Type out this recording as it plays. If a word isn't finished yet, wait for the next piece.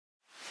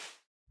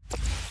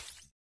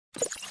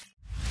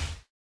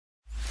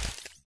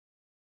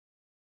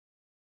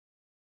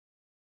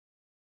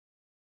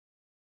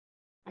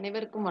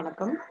அனைவருக்கும்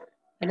வணக்கம்.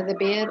 எனது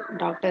பெயர்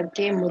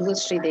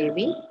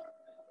Dr.K.Murugasridevi.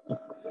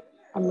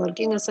 I'm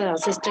working as an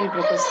assistant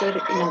professor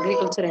in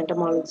agriculture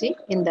entomology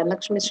in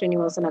Dhanalakshmi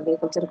Srinivasan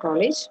Agriculture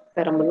College,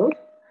 Perambalur.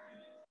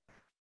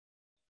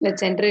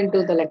 Let's enter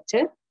into the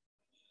lecture.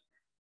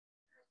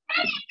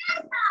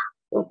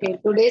 Okay,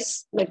 today's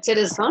lecture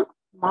is on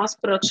mass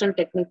production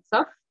techniques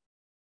of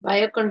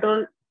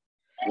biocontrol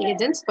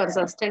agents for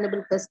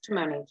sustainable pest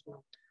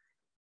management.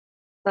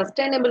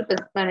 Sustainable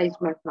pest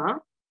management na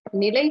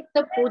நிலைத்த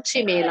பூச்சி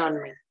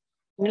மேலாண்மை.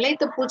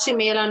 நிலைத்த பூச்சி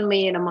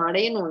மேலாண்மையை நம்ம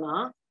அடையணும்னா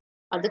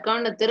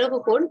அதுக்கான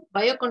திறவுகோல்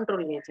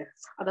பயோகண்ட்ரோல்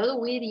ஏஜென்ட்ஸ், அதாவது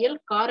உயிரியல்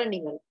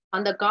காரணிகள்.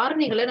 அந்த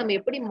காரணிகளை நம்ம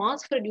எப்படி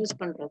மாஸ் ப்ரொடியூஸ்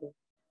பண்றது,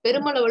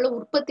 பெருமளவுல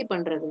உற்பத்தி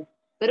பண்றது.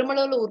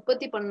 பெருமளவுல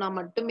உற்பத்தி பண்ணா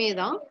மட்டுமே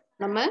தான்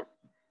நம்ம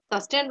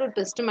சஸ்டைனபிள்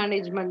பெஸ்ட்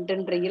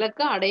மேனேஜ்மெண்ட்ன்ற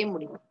இலக்கை அடைய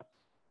முடியும்.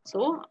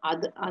 ஸோ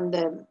அது அந்த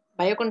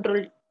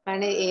பயோகண்ட்ரோல்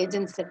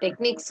ஏஜென்ட்ஸ்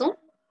டெக்னிக்ஸும்,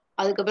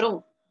 அதுக்கப்புறம்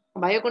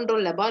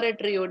பயோகண்ட்ரோல்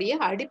லெபார்டரியோடைய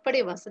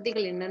அடிப்படை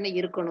வசதிகள் என்னென்ன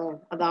இருக்கணும்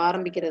அதை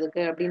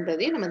ஆரம்பிக்கிறதுக்கு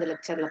அப்படின்றதையும் நம்ம இந்த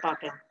லெக்சர்ல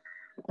பார்க்கலாம்.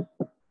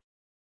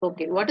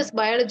 Okay, what is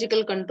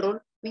biological control?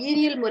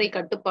 உயிரியல் முறை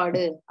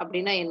கட்டுப்பாடு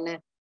அப்படின்னா என்ன?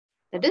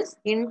 That is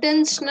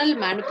intentional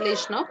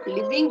manipulation of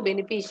living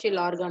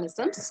beneficial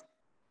organisms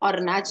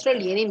R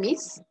natural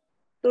enemies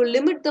to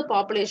limit the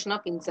population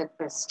of insect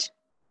best.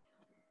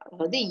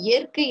 அதாவது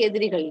இயற்கை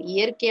எதிரிகள்,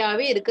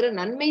 இயற்கையாவே இருக்கிற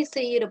நன்மை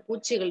செய்யற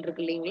பூச்சிகள்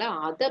இருக்கு இல்லைங்களா,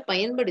 அதை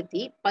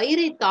பயன்படுத்தி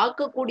பயிரை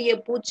தாக்கக்கூடிய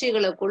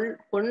பூச்சிகளை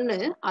கொண்டு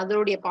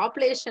அதோடைய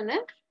பாப்புலேஷனை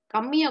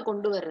கம்மியா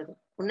கொண்டு வர்றது.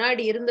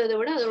 முன்னாடி இருந்ததை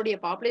விட அதோடைய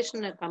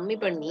பாப்புலேஷனை கம்மி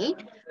பண்ணி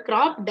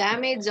கிராப்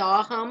டேமேஜ்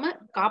ஆகாம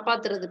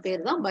காப்பாத்துறது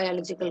பேர் தான்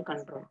பயாலஜிக்கல்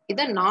கண்ட்ரோல்.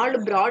 இதை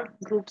 4 பிராட்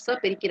குரூப்ஸா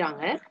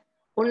பிரிக்கிறாங்க.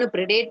 ஒன்னு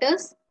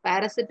பிரெடேட்டர்ஸ்,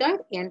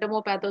 பாராசிட்டாய்ட்,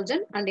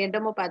 என்டமோபேத்தோஜன் அண்ட்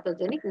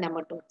என்டமோபேத்தோஜெனிக்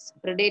நெமட்டோட்ஸ்.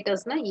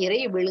 பிரெடேட்டர்ஸ்னா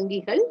இறை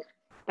விழுங்கிகள்,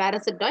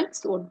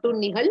 பாராசிட்டாய்ட்ஸ்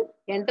ஒட்டுண்ணிகள்,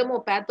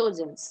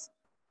 என்டமோபேத்தோஜன்ஸ்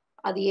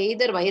அது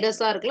எய்தர்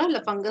வைரஸா இருக்கலாம் இல்ல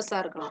ஃபங்கஸா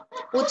இருக்கலாம்.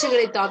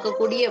 பூச்சிகளை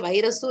தாக்கக்கூடிய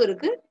வைரஸும்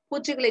இருக்கு,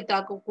 பூச்சிகளை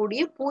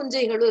தாக்கக்கூடிய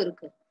பூஞ்சைகளும்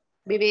இருக்கு.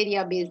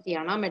 பிவேரியா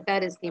பேசியானா,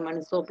 மெட்டாரிசியம்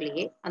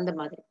அனிசோப்லியே, அந்த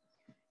மாதிரி.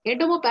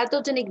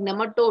 என்டமோபேத்தோஜெனிக்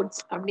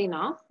நெமட்டோட்ஸ்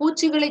அப்படின்னா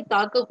பூச்சிகளை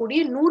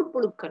தாக்கக்கூடிய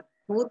நூற்புழுக்கள்.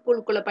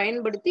 நூற்புழுக்களை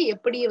பயன்படுத்தி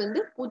எப்படி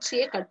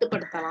பூச்சியை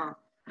கட்டுப்படுத்தலாம்.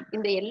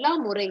 இந்த எல்லா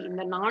முறை,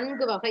 இந்த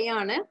 4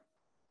 வகையான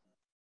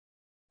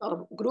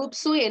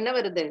குரூப்ஸும் என்ன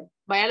வருது?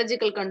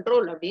 பயாலஜிக்கல்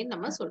கண்ட்ரோல் அப்படின்னு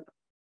நம்ம சொல்றோம்.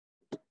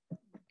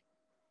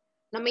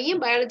 நம்ம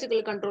ஏன்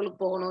பயாலஜிக்கல் கண்ட்ரோலுக்கு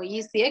போகணும்?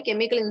 ஈஸியா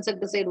கெமிக்கல்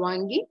இன்செக்டிசைட்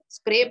வாங்கி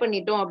ஸ்ப்ரே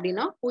பண்ணிட்டோம்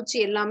அப்படின்னா பூச்சி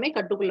எல்லாமே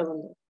கட்டுக்குள்ள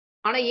வந்துடும்.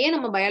 ஆனா ஏன்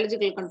நம்ம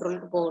பயாலஜிக்கல்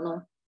கண்ட்ரோலுக்கு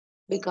போகணும்?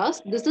 Because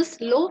this is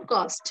low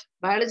cost.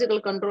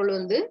 Biological control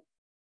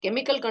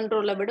chemical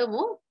கண்ட்ரோலை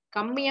விடவும்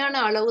கம்மியான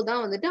அளவு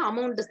தான்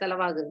அமௌண்ட்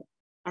செலவாகுது.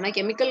 ஆனா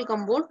கெமிக்கல்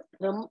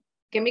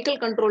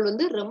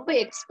கண்ட்ரோல் ரொம்ப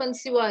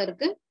எக்ஸ்பென்சிவா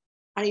இருக்கு.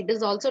 and it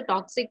is also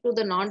toxic to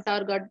the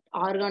non-target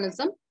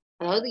organism.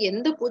 அதாவது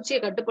எந்த பூச்சியை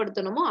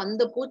கட்டுப்படுத்தணுமோ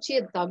அந்த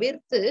பூச்சியை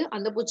தவிர்த்து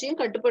அந்த பூச்சியும்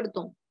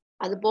கட்டுப்படுத்தும்.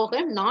 அது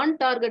போக நான்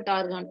டார்கெட்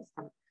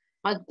ஆர்கானிசம்,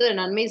 மற்ற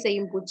நன்மை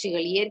செய்யும்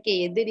பூச்சிகள், இயற்கை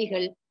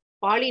எதிரிகள்,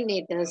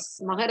 பாலினேட்டர்ஸ்,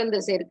 மகரந்த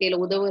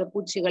சேர்க்கையில உதவுற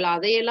பூச்சிகள்,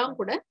 அதையெல்லாம்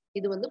கூட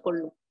இது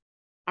கொள்ளும்.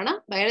 ஆனா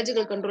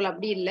பயாலஜிக்கல் கண்ட்ரோல்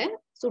அப்படி இல்லை.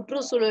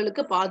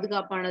 சுற்றுச்சூழலுக்கு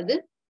பாதுகாப்பானது,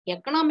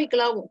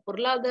 எக்கனாமிக்கலாவும்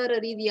பொருளாதார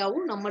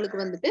ரீதியாவும்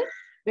நம்மளுக்கு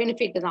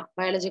பெனிஃபிட் தான்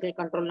biological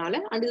கண்ட்ரோல்னால.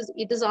 And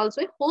it is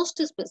also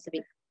host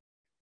specific.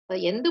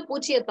 எந்த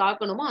பூச்சியை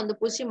தாக்கணுமோ அந்த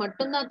பூச்சி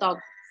மட்டும்தான்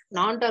தாக்கும்.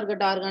 நான்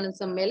டார்கெட்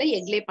ஆர்கானிசம் மேல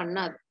எக்லே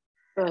பண்ணாது.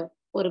 இப்போ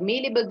ஒரு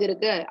மீலிபக்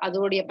இருக்கு,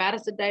 அதோடைய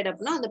பாராசிட்டாய்டு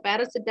அப்படின்னா அந்த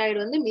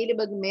பாராசிட்டாய்டு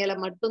மீலிபக் மேல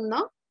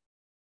மட்டும்தான்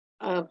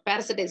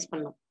பாராசிட்டைஸ்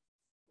பண்ணும்.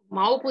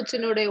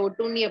 மாவுப்பூச்சினுடைய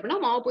ஒட்டுண்ணி அப்படின்னா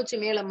மாவுப்பூச்சி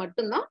மேல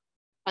மட்டும்தான்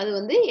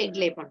அது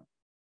எக்லே பண்ணும்.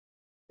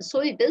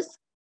 So it is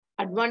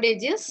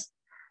advantages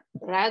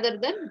rather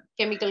than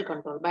chemical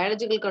control.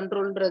 biological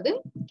controlன்றது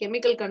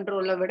chemical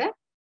control விட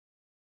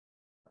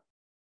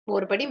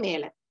ஒரு படி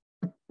மேல.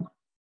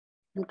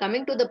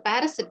 coming to the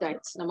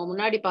parasitoids, நம்ம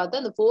முன்னாடி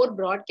பார்த்த அந்த 4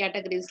 broad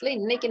categoriesல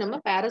இன்னைக்கு நம்ம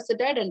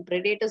parasitoid and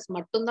predators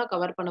மட்டும் தான்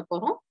கவர் பண்ண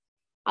போறோம்.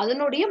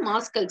 அதனுடைய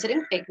மாஸ்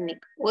கல்ச்சரிங்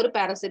டெக்னிக், ஒரு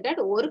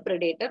parasitoid ஒரு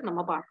predator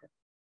நம்ம பார்க்கணும்.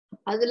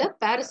 அதுல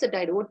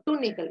parasitoid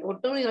ஒட்டுண்ணிகள்.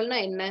 ஒட்டுண்ணிகள்னா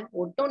என்ன?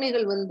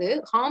 ஒட்டுண்ணிகள்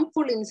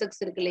ஹார்ம்ஃபுல்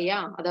இன்செக்ட்ஸ் இருக்கு இல்லையா,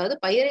 அதாவது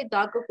பயிரை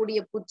தாக்கக்கூடிய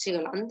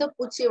பூச்சிகள், அந்த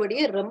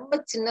பூச்சியோடைய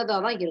ரொம்ப சின்னதா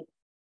தான் இருக்கும்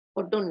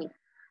ஒட்டுண்ணி.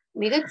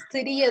 மிக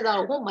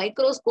சிறியதாகவும்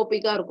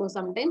மைக்ரோஸ்கோபிக்கா இருக்கும்.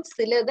 சம்டைம்ஸ்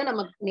சிலதை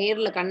நம்ம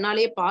நேர்ல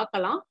கண்ணாலேயே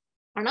பார்க்கலாம்,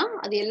 ஆனா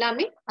அது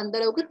எல்லாமே அந்த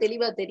அளவுக்கு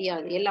தெளிவா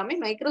தெரியாது. எல்லாமே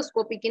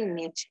மைக்ரோஸ்கோபிக் இன்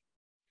நேச்சர்.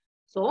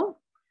 ஸோ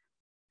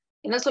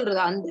என்ன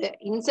சொல்றது, அந்த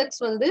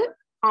இன்செக்ட்ஸ்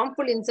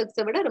ஹார்ம்ஃபுல்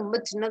இன்செக்ட்ஸை விட ரொம்ப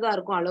சின்னதா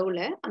இருக்கும் அளவுல.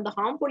 அந்த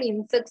ஹார்ம்ஃபுல்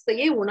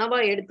இன்செக்ட்ஸையே உணவா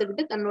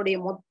எடுத்துக்கிட்டு தன்னுடைய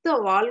மொத்த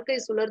வாழ்க்கை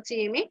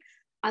சுழற்சியுமே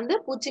அந்த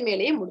பூச்சி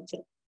மேலேயே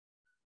முடிச்சிடும்.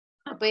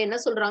 அப்ப என்ன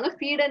சொல்றாங்க?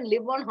 Feet and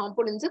live on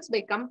harmful insects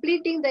by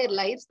completing their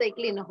life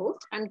cycle in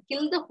host and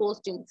kill the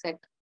host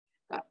insect.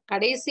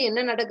 கடைசி என்ன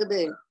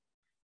நடக்குது?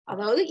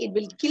 அதாவது it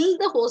will kill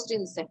the host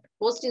insect.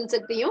 Host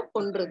இன்செக்டையும்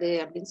கொன்றது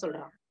அப்படின்னு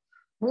சொல்றாங்க.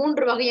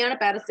 3 வகையான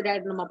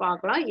பாராசிட்டாய்டு நம்ம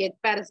பார்க்கலாம்.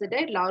 Egg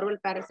பாராசிட்டாய்டு,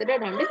 larval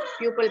பாராசிட்டாய்டு and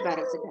pupal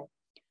பாராசிட்டாய்டு.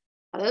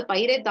 அதாவது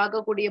பயிரை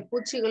தாக்கக்கூடிய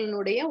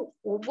பூச்சிகளினுடைய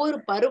ஒவ்வொரு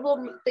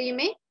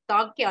பருவத்தையுமே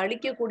தாக்கி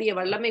அழிக்கக்கூடிய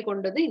வல்லமை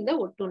கொண்டது இந்த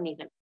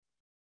ஒட்டுண்ணிகள்.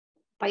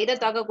 பயிரை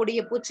தாக்கக்கூடிய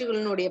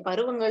பூச்சிகளினுடைய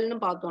பருவங்கள்னு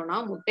பார்த்தோம்னா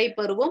முட்டை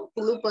பருவம்,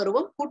 புழு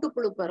பருவம்,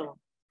 கூட்டுப்புழு பருவம்.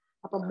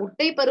 அப்ப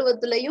முட்டை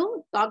பருவத்திலையும்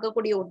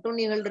தாக்கக்கூடிய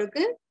ஒட்டுண்ணிகள்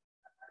இருக்கு,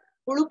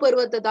 புழு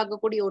பருவத்தை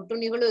தாக்கக்கூடிய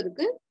ஒட்டுண்ணிகளும்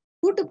இருக்கு,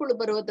 கூட்டுப்புழு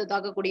பருவத்தை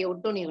தாக்கக்கூடிய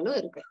ஒட்டுண்ணிகளும்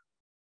இருக்கு.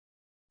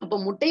 அப்ப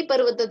முட்டை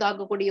பருவத்தை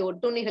தாக்கக்கூடிய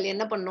ஒட்டுண்ணிகள்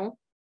என்ன பண்ணும்?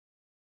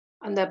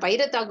 அந்த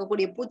பயிரை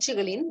தாக்கக்கூடிய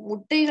பூச்சிகளின்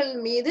முட்டைகள்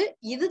மீது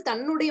இது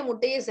தன்னுடைய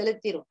முட்டையை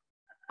செலுத்திடும்.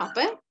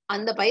 அப்ப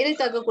அந்த பயிரை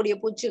தாக்கக்கூடிய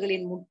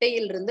பூச்சிகளின்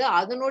முட்டையில் இருந்து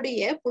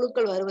அதனுடைய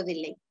புழுக்கள்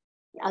வருவதில்லை.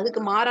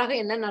 அதுக்கு மாறாக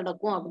என்ன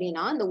நடக்கும்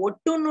அப்படின்னா, இந்த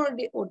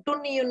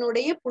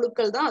ஒட்டுண்ணியினுடைய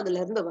புழுக்கள் தான் அதுல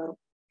இருந்து வரும்.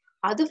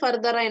 அது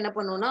ஃபர்தரா என்ன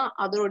பண்ணும்னா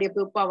அதனுடைய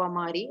புப்பாவா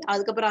மாறி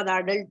அதுக்கப்புறம் அது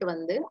அடல்ட்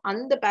வந்து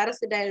அந்த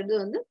பாராசிட்டாய்டு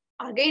வந்து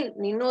அகைன்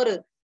இன்னொரு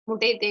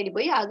முட்டையை தேடி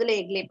போய் அதுல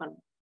எக்லே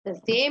பண்ணும்.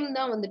 சேம்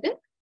தான் வந்துட்டு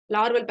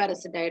லார்வல்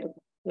பாராசிட்டாய்டு.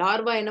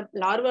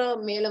 லார்வா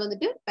மேல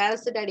வந்துட்டு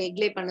பாராசிட்டாய்டு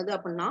எக்லே பண்ணுது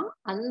அப்படின்னா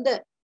அந்த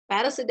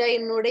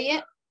பாராசிட்டாயினுடைய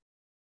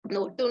அந்த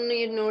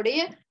ஒட்டுண்ணியினுடைய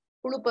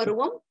புழு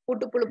பருவம்,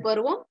 கூட்டுப்புழு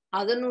பருவம்,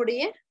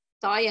 அதனுடைய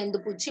தாய் அந்து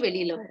பூச்சி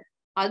வெளியில வரும்.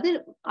 அது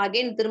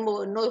அகைன் திரும்ப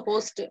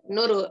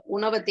இன்னொரு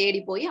உணவை தேடி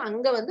போய்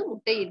அங்க வந்து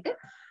முட்டையிட்டு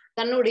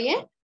தன்னுடைய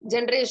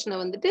ஜெனரேஷனை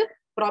வந்துட்டு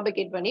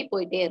ப்ராபகேட் பண்ணி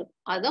போயிட்டே இருக்கும்.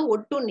 அதுதான்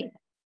ஒட்டுண்ணி.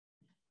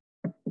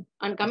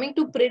 அண்ட் கமிங்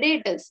டு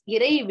பிரிடேட்டர்ஸ்,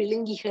 இறை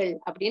விழுங்கிகள்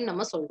அப்படின்னு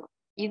நம்ம சொல்றோம்.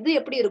 இது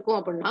எப்படி இருக்கும்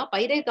அப்படின்னா,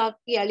 பயிரை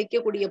தாக்கி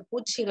அழிக்கக்கூடிய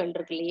பூச்சிகள்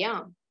இருக்கு இல்லையா,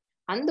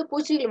 அந்த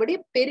பூச்சிகளை விட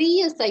பெரிய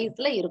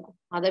சைஸ்ல இருக்கும்.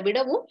 அதை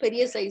விடவும்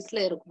பெரிய சைஸ்ல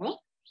இருக்கும்.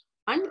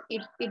 And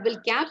it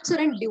will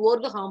capture and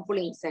டிவோர் the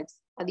harmful insects.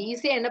 அது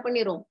ஈஸியா என்ன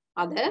பண்ணிரும்,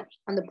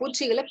 அந்த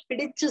பூச்சிகளை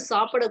பிடிச்சு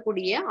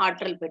சாப்பிடக்கூடிய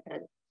ஆற்றல்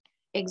பெற்றது.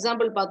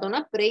 எக்ஸாம்பிள்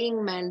பார்த்தோம்னா பிரேயிங்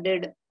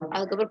மேண்டட்,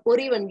 அதுக்கப்புறம்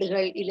பொறி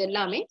வண்டுகள், இது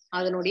எல்லாமே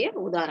அதனுடைய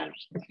உதாரணம்.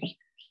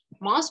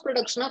 Mass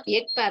production of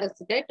egg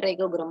பாராசிட்டை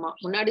Trichogramma.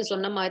 முன்னாடி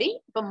சொன்ன மாதிரி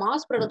இப்ப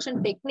மாஸ் ப்ரொடக்ஷன்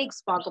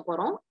டெக்னிக்ஸ் பார்க்க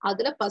போறோம்.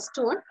 அதுல ஃபர்ஸ்ட்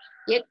ஒன்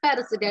எக்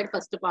பாராசிட்டைடு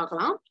ஃபர்ஸ்ட்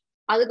பார்க்கலாம்.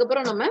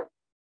 அதுக்கப்புறம் நம்ம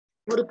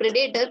ஒரு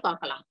பிரெடேட்டர்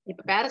பார்க்கலாம்.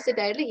 இப்ப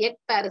பாராசிட்டைடுல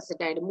எக்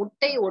பாராசிட்டைடு,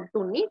 முட்டை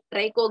ஒட்டுண்ணி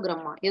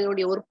ட்ரைகோகிராமா,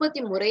 இதனுடைய உற்பத்தி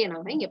முறையை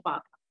நம்ம இங்க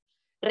பார்க்கலாம்.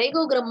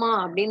 ட்ரைகோகிராமா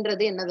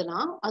அப்படின்றது என்னதுன்னா,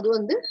 அது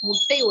வந்து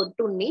முட்டை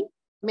ஒட்டுண்ணி,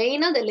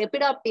 மெயினா இந்த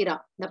லெபிடாப்டிரா,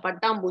 இந்த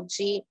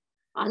பட்டாம்பூச்சி,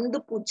 அந்து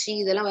பூச்சி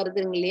இதெல்லாம்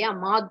வருதுங்க இல்லையா,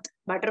 மாத்,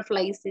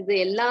 பட்டர்ஃபிளைஸ், இது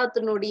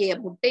எல்லாத்தினுடைய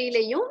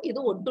முட்டையிலையும் இது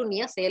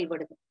ஒட்டுண்ணியா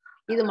செயல்படுது.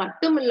 இது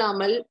மட்டும்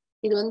இல்லாமல்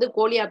இது வந்து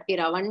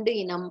கோலியாப்டிரா வண்டு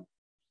இனம்,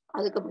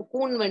 அதுக்கப்புறம்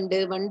கூன் வண்டு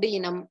வண்டு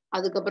இனம்,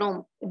 அதுக்கப்புறம்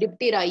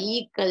டிப்டிரா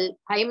ஈக்கள்,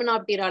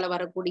 ஹைமனாப்டிரால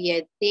வரக்கூடிய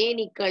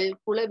தேனீக்கள்,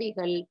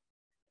 குளவிகள்,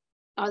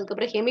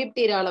 அதுக்கப்புறம்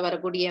ஹெமிப்டிரால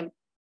வரக்கூடிய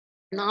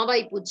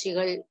நாவாய்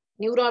பூச்சிகள்,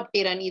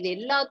 நியூராப்டிரன், இது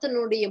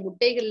எல்லாத்தினுடைய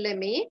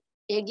முட்டைகள்லயுமே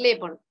எக்லே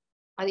பண்ணும்.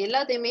 அது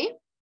எல்லாத்தையுமே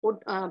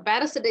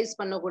பாராசிடைஸ்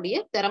பண்ணக்கூடிய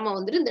திறமை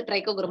வந்துட்டு இந்த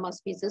ட்ரைகோகிராமா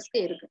ஸ்பீசஸ்க்கு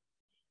இருக்கு.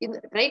 இந்த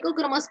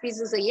ட்ரைகோகிராமா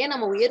ஸ்பீசஸை ஏன்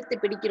நம்ம உயர்த்தி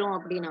பிடிக்கிறோம்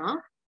அப்படின்னா,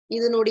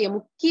 இதனுடைய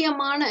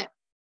முக்கியமான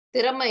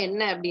திறமை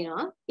என்ன அப்படின்னா,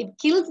 it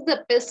kills the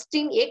best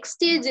in egg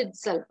stage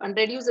itself and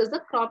reduces the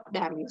graph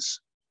damage.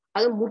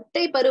 அது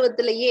முட்டை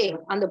பருவத்திலேயே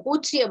அந்த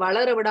பூச்சியை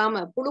வளர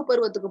விடாம, புழு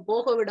பருவத்துக்கு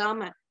போக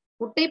விடாம,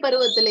 முட்டை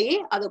பருவத்திலேயே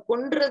அதை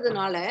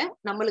கொன்றதுனால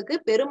நம்மளுக்கு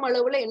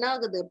பெருமளவுல என்ன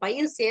ஆகுது,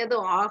 பயிர்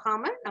சேதம்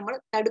ஆகாம நம்மள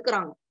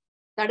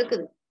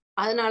தடுக்குது.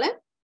 அதனால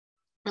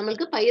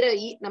நம்மளுக்கு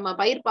நம்ம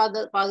பயிர்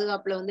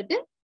பாதுகாப்புல வந்துட்டு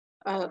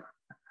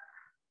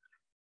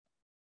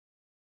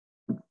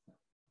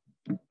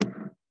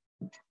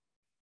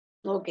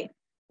ஓகே.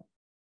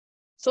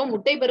 சோ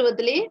முட்டை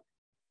பருவத்திலேயே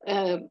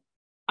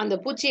அந்த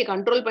பூச்சியை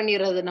கண்ட்ரோல்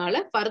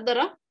பண்ணிடுறதுனால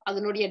ஃபர்தரா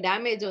அதனுடைய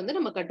டேமேஜ் வந்து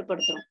நம்ம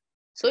கட்டுப்படுத்துறோம்.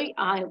 ஸோ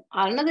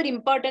அனதர்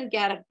இம்பார்ட்டன்ட்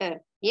கேரக்டர்,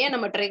 ஏன்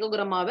நம்ம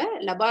ட்ரைகோகிராமாவை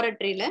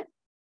லெபார்டரியில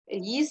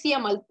ஈஸியா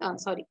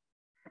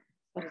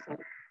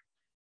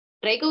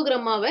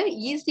ட்ரைகோகிராமாவை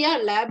ஈஸியா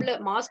லேப்ல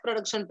மாஸ்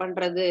ப்ரொடக்ஷன்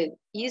பண்றது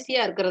ஈஸியா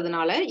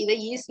இருக்கிறதுனால இதை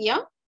ஈஸியா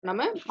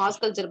நம்ம மாஸ்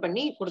கல்ச்சர்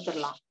பண்ணி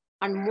கொடுத்துடலாம்.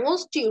 And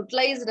most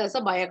utilised as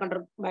a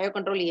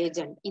biocontrol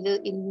agent.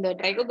 இந்த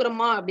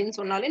ட்ரைகோகிராமா அப்படின்னு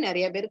சொன்னாலே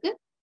நிறைய பேருக்கு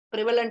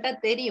ப்ரிவலண்டா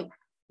தெரியும்.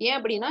 ஏன்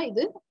அப்படின்னா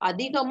இது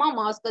அதிகமா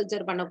மாஸ்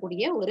கல்ச்சர்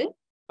பண்ணக்கூடிய ஒரு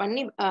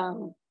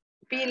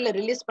ஃபீல்ட்ல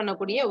ரிலீஸ்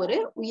பண்ணக்கூடிய ஒரு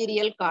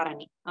உயிரியல்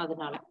காரணி.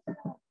 அதனால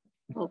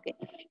ஓகே.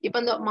 இப்ப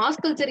இந்த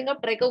மாஸ் கல்ச்சரிங்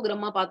ஆஃப்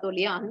ட்ரைகோகிராமா பார்த்தோம்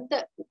இல்லையா, அந்த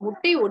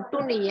முட்டை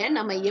ஒட்டுண்ணிய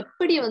நம்ம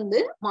எப்படி வந்து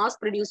மாஸ்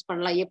ப்ரொடியூஸ்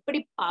பண்ணலாம், எப்படி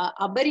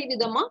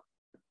அபரிவிதமா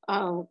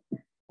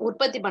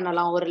உற்பத்தி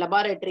பண்ணலாம் ஒரு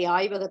லெபார்டரி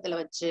ஆய்வகத்துல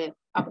வச்சு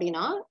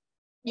அப்படின்னா,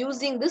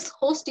 யூசிங் திஸ்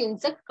ஹோஸ்ட்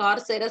இன்செக்ட்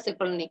கார்செரா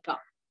செப்பல்னிகா.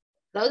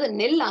 அதாவது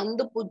நெல்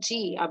அந்து பூச்சி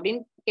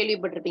அப்படின்னு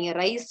கேள்விப்பட்டிருப்பீங்க,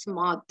 ரைஸ்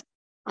மாத்.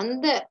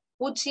 அந்த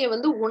பூச்சியை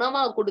வந்து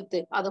உணவா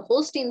கொடுத்து, அதை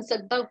ஹோஸ்ட்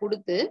இன்செக்டா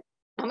கொடுத்து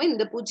நம்ம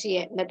இந்த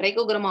பூச்சியை, இந்த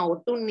ட்ரைகோகிராமா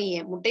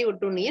முட்டை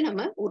ஒட்டுண்ணியை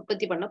நம்ம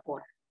உற்பத்தி பண்ண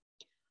போறோம்.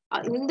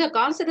 இந்த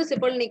கார்செரா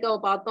செப்பல்னிகாவை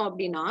பார்த்தோம்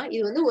அப்படின்னா,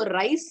 இது வந்து ஒரு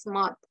ரைஸ்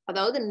மாத்,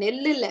 அதாவது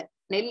நெல்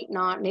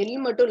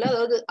மட்டும் இல்ல,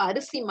 அதாவது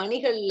அரிசி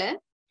மணிகள்ல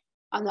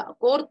அந்த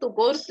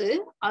கோர்த்து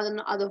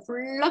அதை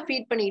ஃபுல்லா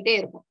ஃபீட் பண்ணிக்கிட்டே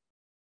இருக்கும்.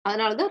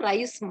 அதனாலதான்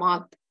ரைஸ்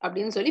மாத்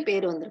அப்படின்னு சொல்லி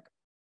பேர் வந்திருக்கு.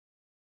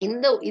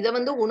 இதை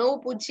வந்து உணவு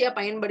பூச்சியா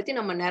பயன்படுத்தி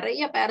நம்ம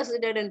நிறைய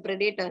பாராசிடைட் அண்ட்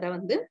பிரெடேட்டரை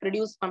வந்து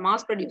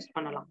மாஸ் ப்ரொடியூஸ்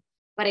பண்ணலாம்.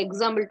 ஃபார்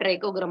எக்ஸாம்பிள்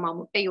ட்ரைகோகிராமா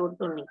முட்டை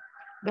ஒட்டுண்ணி,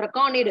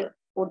 பிரகானிடு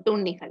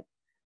ஒட்டுண்ணிகள்.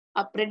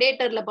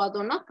 பிரெடேட்டர்ல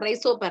பார்த்தோம்னா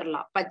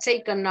கிரைசோபெர்லா, பச்சை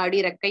கண்ணாடி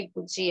ரெக்கை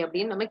பூச்சி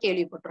அப்படின்னு நம்ம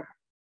கேள்விப்பட்டிருக்கோம்.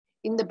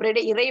 இந்த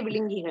இறை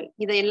விழுங்கிகள்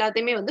இதை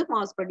எல்லாத்தையுமே வந்து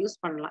மாஸ்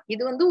ப்ரொடியூஸ் பண்ணலாம்.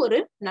 இது வந்து ஒரு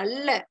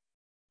நல்ல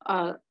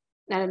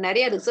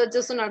நிறைய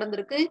ரிசர்ச்சஸும்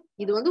நடந்திருக்கு.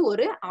 இது வந்து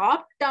ஒரு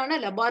ஆப்டான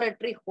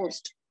லெபார்டரி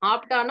ஹோஸ்ட்,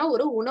 ஆப்டான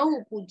ஒரு உணவு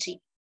பூச்சி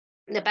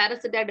இந்த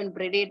பாராசிட்டாய்ட் அண்ட்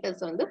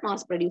பிரெடேட்டர்ஸ் வந்து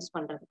மாஸ் ப்ரொடியூஸ்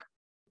பண்றதுக்கு.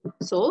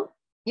 சோ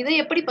இதை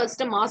எப்படி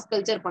ஃபர்ஸ்ட் மாஸ்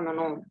கல்ச்சர்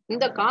பண்ணணும்?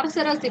 இந்த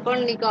கார்செரா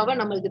சிபால்னிகாவை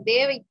நம்மளுக்கு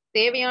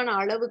தேவையான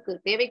அளவுக்கு,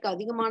 தேவைக்கு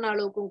அதிகமான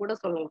அளவுக்கும் கூட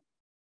சொல்லலாம்.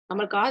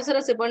 நம்ம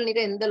கார்செரா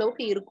சிபால்னிகா எந்த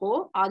அளவுக்கு இருக்கோ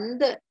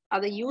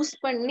அதை யூஸ்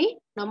பண்ணி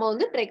நம்ம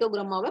வந்து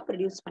ட்ரைகோகிராமாவை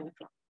ப்ரொடியூஸ்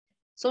பண்ணிக்கலாம்.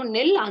 சோ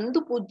நெல்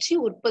அந்துப்பூச்சி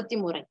உற்பத்தி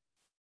முறை.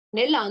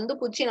 நெல்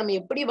அந்துப்பூச்சி நம்ம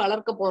எப்படி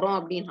வளர்க்க போறோம்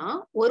அப்படின்னா,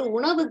 ஒரு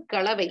உணவு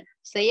கலவை,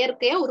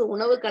 செயற்கையா ஒரு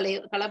உணவு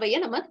கலவையை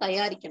நம்ம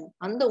தயாரிக்கணும்.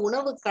 அந்த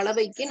உணவு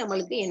கலவைக்கு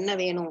நம்மளுக்கு என்ன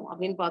வேணும்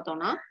அப்படின்னு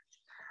பார்த்தோம்னா,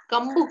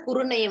 கம்பு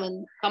குருணையை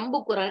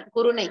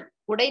குருணை,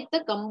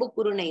 உடைத்த கம்பு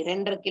குருணை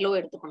 2.5 கிலோ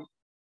எடுத்துக்கணும்.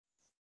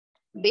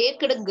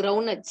 பேக்கடு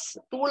கிரவுண்ட்நட்ஸ்,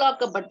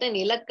 தூளாக்கப்பட்ட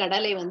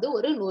நிலக்கடலை வந்து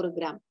ஒரு 100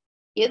 கிராம்.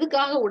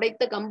 எதுக்காக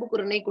உடைத்த கம்பு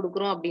குருணை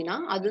கொடுக்குறோம் அப்படின்னா,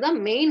 அதுதான்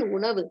மெயின்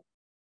உணவு.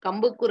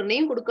 கம்பு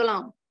குருணையும்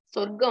கொடுக்கலாம்,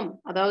 சொர்க்கம்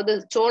அதாவது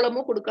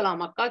சோளமும் கொடுக்கலாம்,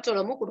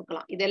 மக்காச்சோளமும்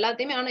கொடுக்கலாம். இது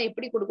எல்லாத்தையுமே ஆனா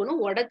எப்படி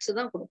கொடுக்கணும்?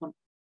 உடைச்சுதான் கொடுக்கணும்.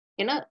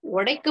 ஏன்னா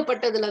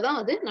உடைக்கப்பட்டதுலதான்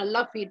அது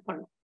நல்லா ஃபீட்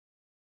பண்ணும்.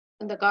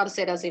 இந்த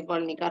கார்செரா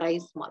சிபால்னிகா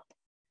ரைஸ் மாத்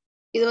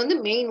இது வந்து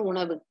மெயின்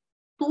உணவு.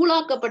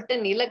 தூளாக்கப்பட்ட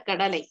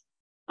நிலக்கடலை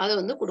அதை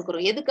வந்து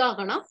கொடுக்குறோம்.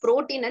 எதுக்காகனா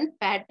புரோட்டீன் அண்ட்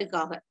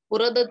ஃபேட்டுக்காக,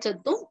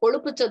 புரதச்சத்தும்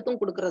கொழுப்பு சத்தும்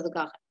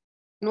கொடுக்கறதுக்காக.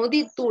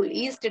 நொதித்தூள்,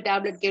 ஈஸ்ட்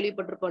டேப்லெட்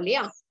கேள்விப்பட்டிருக்கோம்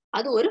இல்லையா,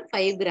 அது ஒரு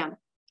 5 கிராம்.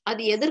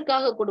 அது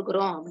எதற்காக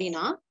கொடுக்குறோம்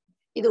அப்படின்னா,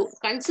 இது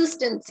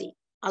கன்சிஸ்டன்சி,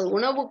 அது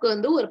உணவுக்கு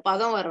வந்து ஒரு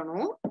பதம்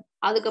வரணும்,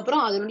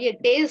 அதுக்கப்புறம் அதனுடைய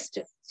டேஸ்ட்,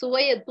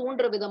 சுவையை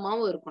தூண்டுற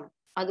விதமாவும் இருக்கணும்,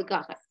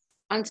 அதுக்காக.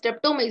 அண்ட்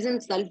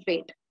ஸ்ட்ரெப்டோமைசின்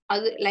சல்ஃபேட்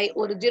அது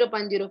ஒரு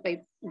 0.05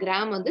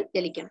 கிராம் வந்து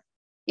தெளிக்கணும்.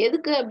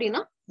 எதுக்கு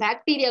அப்படின்னா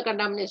பாக்டீரியா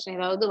கண்டாமினேஷன்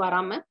ஏதாவது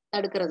வராம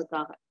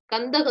தடுக்கிறதுக்காக.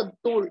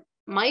 கந்தகத்தூள்,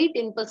 மைட்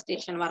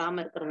இன்ஃபெஸ்டேஷன் வராம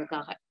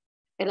இருக்கிறதுக்காக.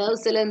 ஏதாவது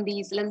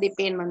சிலந்தி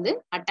பேன் வந்து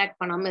அட்டாக்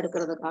பண்ணாம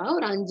இருக்கிறதுக்காக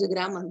ஒரு 5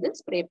 கிராம் வந்து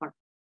ஸ்ப்ரே பண்ணும்.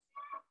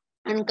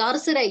 அண்ட்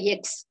கார்செரா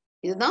எக்ஸ்,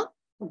 இதுதான்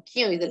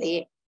முக்கியம்.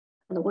 இதுலயே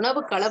அந்த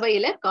உணவு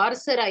கலவையில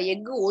கார்செரா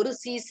எக்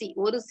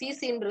 1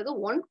 சிசின்றது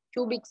 1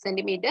 கியூபிக்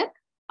சென்டிமீட்டர்.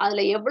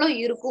 அதுல எவ்வளவு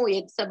இருக்கும்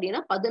எக்ஸ்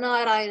அப்படின்னா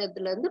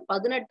 16,000 to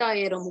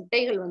 18,000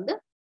 முட்டைகள் வந்து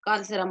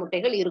கார்செரா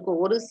முட்டைகள் இருக்கும்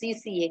 1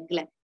 சிசி எக்ல.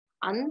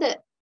 அந்த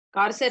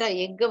கார்செரா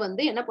எக்கை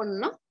வந்து என்ன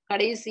பண்ணணும்னா,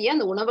 கடைசியா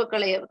அந்த உணவு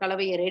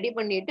கலவையை ரெடி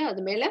பண்ணிட்டு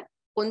அது மேல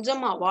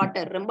கொஞ்சமா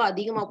வாட்டர், ரொம்ப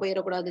அதிகமா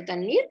போயிடக்கூடாது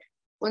தண்ணீர்,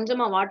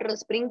 கொஞ்சமா வாட்டரை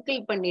ஸ்ப்ரிங்கிள்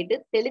பண்ணிட்டு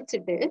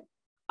தெளிச்சுட்டு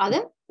அதை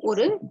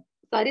ஒரு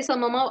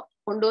சரிசமமா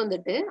கொண்டு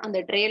வந்துட்டு அந்த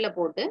ட்ரேல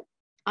போட்டு,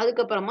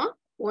 அதுக்கப்புறமா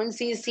 1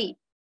 சிசி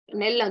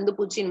நெல்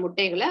அந்துப்பூச்சியின்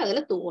முட்டைகளை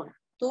அதுல தூவணும்.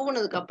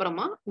 தூவுனதுக்கு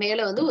அப்புறமா மேல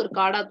வந்து ஒரு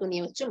காடா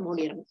துணியை வச்சு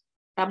மூடிடணும்.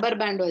 ரப்பர்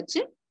பேண்ட்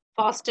வச்சு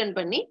ஃபாஸ்டன்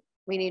பண்ணி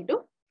we need to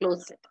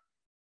close it.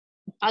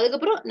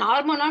 அதுக்கப்புறம்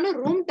நார்மலான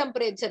ரூம்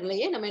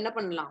டெம்பரேச்சர்லயே நம்ம என்ன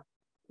பண்ணலாம்,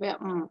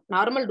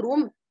 நார்மல்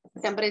ரூம்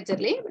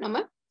டெம்பரேச்சர்லயே நம்ம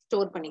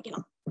ஸ்டோர்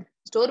பண்ணிக்கலாம்.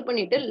 ஸ்டோர்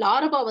பண்ணிட்டு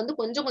லார்வா வந்து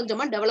கொஞ்சம்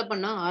கொஞ்சமா டெவலப்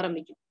பண்ண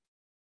ஆரம்பிக்கும்.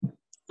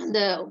 அந்த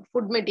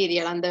ஃபுட்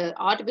மெட்டீரியல், அந்த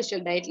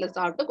ஆர்டிபிஷியல் டயட்ல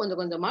சாப்பிட்டு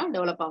கொஞ்சம் கொஞ்சமா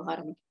டெவலப் ஆக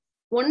ஆரம்பிக்கும்.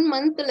 1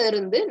 monthல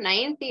இருந்து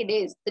 90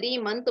 days 3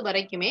 month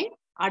வரைக்குமே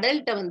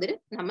அடல்ட்டை வந்து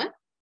நம்ம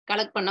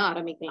கலெக்ட் பண்ண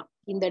ஆரம்பிக்கலாம்.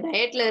 இந்த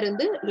டயட்ல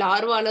இருந்து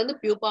லார்வால இருந்து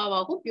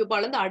பியூப்பாவாகும்,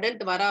 பியூப்பால இருந்து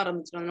அடல்ட் வர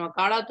ஆரம்பிச்சிடும். நம்ம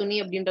காடா துணி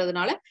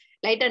அப்படின்றதுனால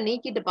லைட்டா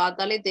நீக்கிட்டு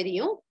பார்த்தாலே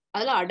தெரியும்,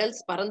 அதுல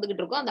அடல்ட்ஸ்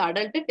பறந்துகிட்டு இருக்கும். அந்த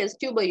அடல்ட் டெஸ்ட்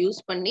டியூபை யூஸ்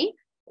பண்ணி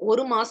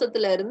 1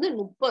 மாசத்துல இருந்து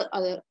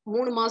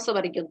 3 மாசம்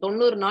வரைக்கும்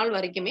 90 நாள்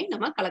வரைக்குமே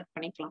நம்ம கலெக்ட்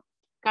பண்ணிக்கலாம்.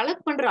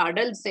 கலெக்ட் பண்ற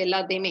அடல்ட்ஸ்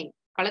எல்லாத்தையுமே,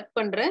 கலெக்ட்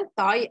பண்ற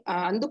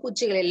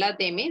அந்துப்பூச்சிகள்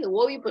எல்லாத்தையுமே இந்த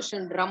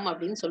ஓவிபோஷன் ட்ரம்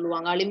அப்படின்னு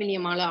சொல்லுவாங்க,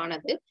 அலுமினியமால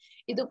ஆனது.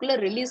 இதுக்குள்ள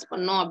ரிலீஸ்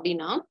பண்ணோம்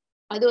அப்படின்னா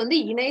அது வந்து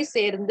இணை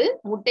சேர்ந்து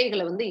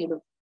முட்டைகளை வந்து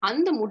இடும்.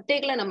 அந்த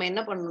முட்டைகளை நம்ம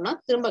என்ன பண்ணணும்னா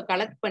திரும்ப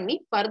கலெக்ட் பண்ணி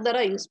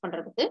ஃபர்தரா யூஸ்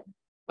பண்றதுக்கு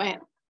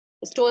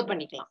ஸ்டோர்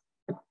பண்ணிக்கலாம்.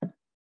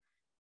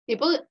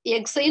 இப்போ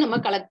எக்ஸையும் நம்ம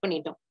கலெக்ட்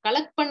பண்ணிட்டோம்.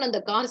 கலெக்ட் பண்ண அந்த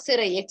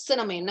கார்செரா எக்ஸை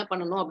நம்ம என்ன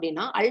பண்ணணும்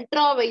அப்படின்னா,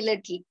 அல்ட்ரா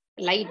வயலட்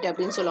லைட்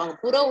அப்படின்னு சொல்லுவாங்க,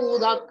 புற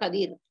ஊதா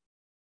கதிர்,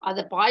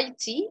 அதை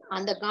பாய்ச்சி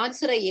அந்த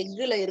கார்செரா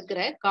எக்குல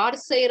இருக்கிற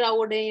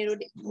கார்செராவுடைய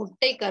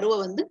முட்டை கருவை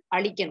வந்து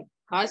அழிக்கணும்.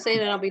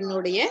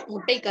 கார்செராவினுடைய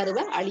முட்டை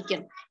கருவை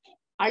அழிக்கணும்.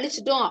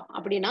 அழிச்சிட்டோம்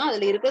அப்படின்னா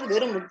அதுல இருக்கிறது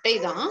வெறும் முட்டை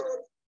தான்,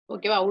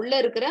 ஓகேவா? உள்ள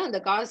இருக்கிற அந்த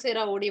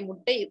கார்செராவுடைய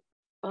முட்டை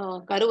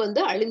கரு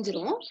வந்து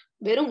அழிஞ்சிரும்,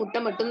 வெறும் முட்டை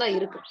மட்டும்தான்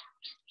இருக்கு.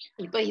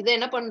 இப்ப இதை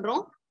என்ன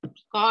பண்றோம்,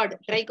 கார்டு,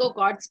 ட்ரைகோ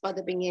கார்ட்ஸ்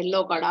பார்த்துப்பீங்க,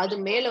 எல்லோ கார்டு, அது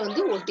மேல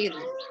வந்து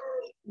ஒட்டிடணும்.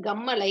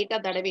 கம்மை லைட்டா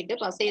தடவிட்டு,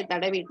 பசையை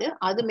தடவிட்டு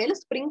அது மேல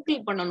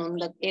ஸ்ப்ரிங்கிள் பண்ணணும்.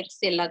 இந்த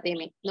எக்ஸ்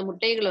எல்லாத்தையுமே இந்த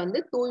முட்டைகளை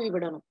வந்து தூவி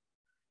விடணும்.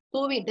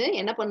 தூவிட்டு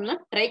என்ன பண்ணணும்னா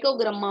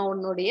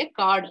ட்ரைகோகிராமாவுடைய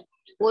கார்டு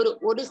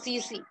ஒரு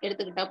சிசி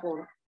எடுத்துக்கிட்டா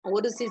போதும்.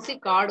 1 சிசி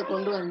கார்டு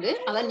கொண்டு வந்து,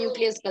 அதான்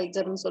நியூக்ளியஸ்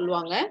கல்ச்சர்னு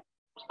சொல்லுவாங்க.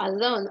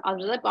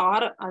 அதுதான் இப்ப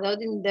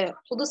அதாவது இந்த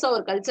புதுசா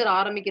ஒரு கல்ச்சர்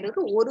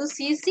ஆரம்பிக்கிறதுக்கு 1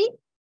 சிசி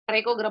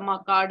ட்ரைகோகிராமா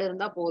கார்டு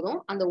இருந்தா போதும்.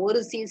 அந்த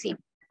 1 சிசி,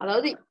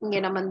 அதாவது இங்க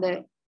நம்ம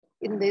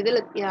இந்த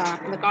இதுல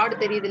இந்த கார்டு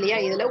தெரியுது இல்லையா,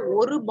 இதுல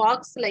ஒரு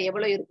பாக்ஸ்ல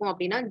எவ்வளவு இருக்கும்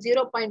அப்படின்னா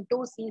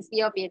 0.2 CC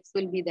of X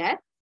will be there.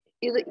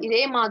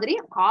 இதே மாதிரி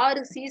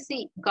 6 சிசி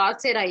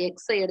கார்செரா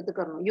எக்ஸை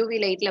எடுத்துக்கணும். யூவி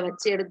லைட்ல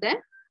வச்சு எடுத்த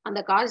அந்த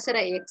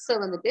கார்செரா எக்ஸை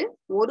வந்துட்டு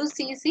 1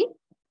 சிசி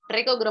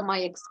ட்ரைகோகிராமா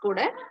எக்ஸ் கூட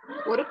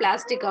ஒரு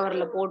பிளாஸ்டிக்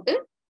கவர்ல போட்டு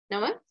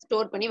நம்ம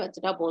ஸ்டோர் பண்ணி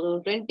வச்சுட்டா போதும்.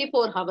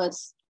 24 hours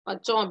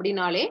வச்சோம்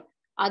அப்படின்னாலே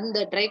அந்த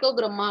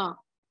ட்ரைகோகிராமா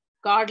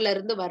கார்ட்ல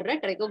இருந்து வர்ற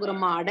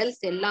ட்ரைகோகிராமா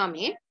அடல்ட்ஸ்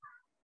எல்லாமே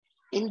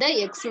இந்த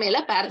எக்ஸ் மேல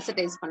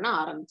பாரசிட்டைஸ் பண்ண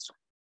ஆரம்பிச்சிடும்.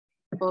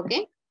 ஓகே,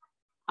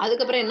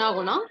 அதுக்கப்புறம் என்ன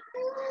ஆகும்னா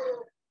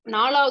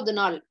 4வது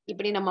நாள்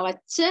இப்படி நம்ம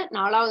வச்ச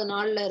 4வது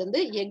நாள்ல இருந்து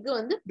எக்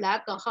வந்து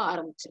பிளாக் ஆக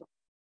ஆரம்பிச்சிடும்.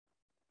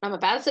 நம்ம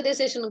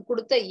பாரசிட்டைசேஷனுக்கு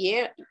கொடுத்த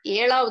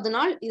 7வது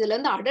நாள் இதுல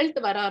இருந்து அடல்ட்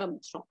வர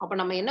ஆரம்பிச்சிடும். அப்ப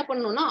நம்ம என்ன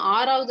பண்ணணும்னா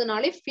 6வது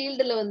நாளே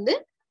ஃபீல்டுல வந்து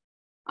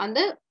அந்த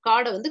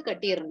கார்டை வந்து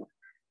கட்டிடணும்.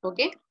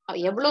 ஓகே,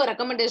 எவ்வளவு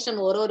ரெக்கமெண்டேஷன்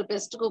ஒரு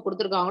பெஸ்ட்டுக்கு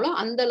கொடுத்துருக்காங்களோ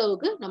அந்த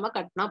அளவுக்கு நம்ம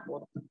கட்டினா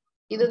போதும்.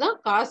 இதுதான்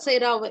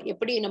கார்செராவை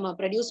எப்படி நம்ம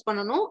ப்ரொடியூஸ்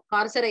பண்ணணும்,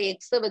 கார்செரா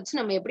எக்ஸை வச்சு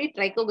நம்ம எப்படி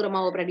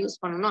ட்ரைகோகிராமாவை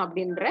ப்ரொடியூஸ் பண்ணணும்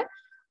அப்படின்ற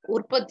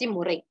உற்பத்தி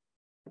முறை.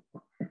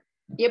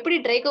 எப்படி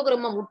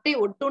ட்ரைகோகிராமா முட்டை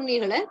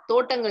ஒட்டுண்ணிகளை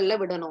தோட்டங்கள்ல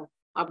விடணும்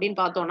அப்படின்னு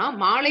பார்த்தோம்னா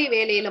மாலை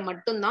வேலையில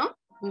மட்டும்தான்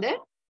இந்த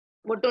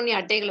ஒட்டுண்ணி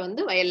அட்டைகளை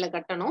வந்து வயல்ல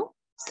கட்டணும்.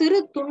 சிறு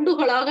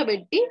துண்டுகளாக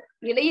வெட்டி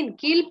இலையின்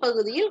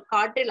கீழ்ப்பகுதியில்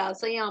காற்றில்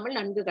அசையாமல்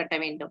நன்கு கட்ட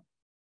வேண்டும்.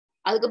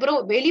 அதுக்கப்புறம்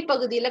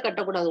வெளிப்பகுதியில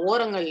கட்டக்கூடாது,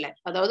 ஓரங்கள்ல,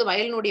 அதாவது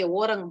வயலினுடைய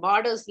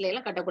பார்டர்ஸ்ல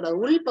எல்லாம் கட்டக்கூடாது,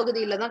 உள்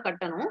பகுதியில தான்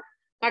கட்டணும்.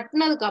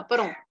 கட்டினதுக்கு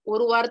அப்புறம்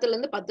 1 வாரத்துல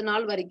இருந்து 10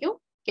 நாள் வரைக்கும்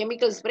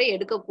கெமிக்கல் ஸ்ப்ரே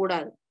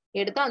எடுக்கக்கூடாது.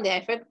 எடுத்தா அந்த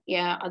எஃபெக்ட்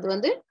அது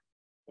வந்து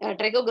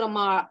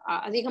ட்ரைகோகிராமா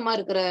அதிகமா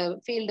இருக்கிற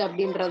ஃபீல்டு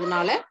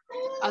அப்படின்றதுனால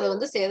அதை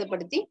வந்து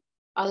சேதப்படுத்தி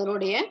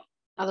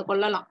அதை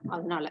கொல்லலாம்.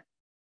 அதனால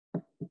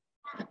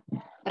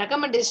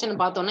ரெக்கமெண்டேஷன்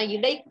பார்த்தோம்னா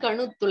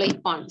இடைக்கணு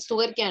துளைப்பான்,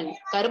 சுகர் கேன்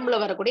கரும்புல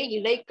வரக்கூடிய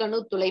இடைக்கணு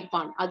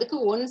துளைப்பான், அதுக்கு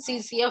 1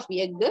 cc ஆஃப்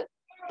எக்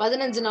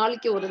 15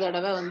 நாளைக்கு ஒரு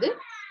தடவை வந்து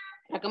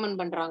ரெக்கமெண்ட்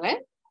பண்றாங்க.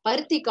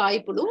 பருத்தி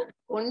காய்ப்புழு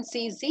 1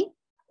 cc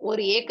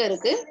 1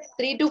 ஏக்கருக்கு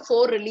 3 to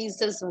 4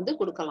 ரிலீசஸ் வந்து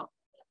கொடுக்கலாம்.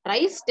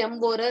 ரைஸ்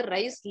டெம்போரர்,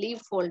 ரைஸ்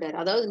லீஃப் ஹோல்டர்,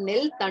 அதாவது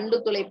நெல் தண்டு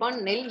துளைப்பான்,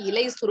 நெல்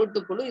இலை சுருட்டு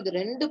புழு, இது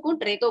ரெண்டுக்கும்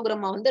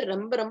ட்ரைகோகிராமா வந்து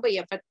ரொம்ப ரொம்ப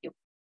எஃபெக்டிவ்.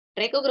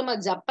 ட்ரைகோகிராமா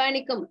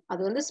ஜப்பானிக்கம்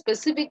அது வந்து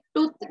ஸ்பெசிபிக்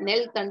டு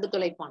நெல் தண்டு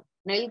துளைப்பான்.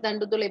 நெல்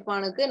தண்டு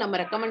துளைப்பானுக்கு நம்ம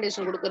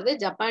ரெக்கமெண்டேஷன் கொடுக்கறது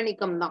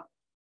ஜப்பானிக்கம் தான்.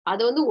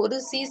 அது வந்து 1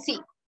 cc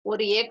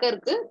 1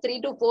 ஏக்கருக்கு 3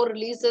 to 4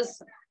 ரிலீசஸ்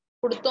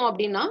கொடுத்தோம்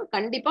அப்படின்னா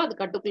கண்டிப்பா அது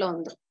கட்டுக்குள்ள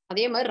வந்துடும்.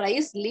 அதே மாதிரி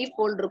rice leaf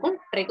ஹோல்டருக்கும்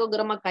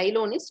Trichogramma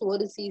chilonis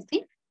 1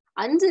 cc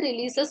 5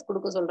 releases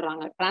கொடுக்க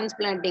சொல்றாங்க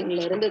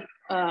டிரான்ஸ்பிளான்டிங்ல இருந்து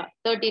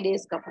 30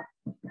 டேஸ்க்கு அப்புறம்.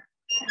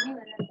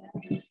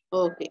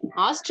 Okay,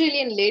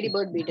 Australian lady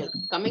bird beetle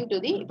coming to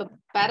the. இப்ப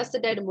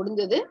பாராசிடைட்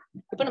முடிஞ்சது,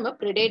 இப்ப நம்ம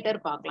பிரெடேட்டர்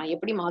பார்க்கலாம்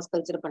எப்படி மாஸ்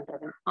கல்ச்சர்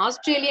பண்றது.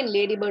 Australian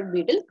lady bird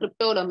beetle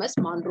கிரிப்டோலமஸ்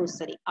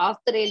மான்ட்ரூசரி,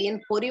 Australian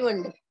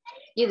பொறிவண்டு.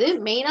 இது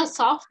மெயினா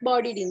சாஃப்ட்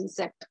பாடிட்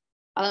இன்செக்ட்,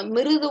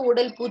 மிருது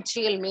உடல்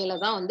பூச்சிகள்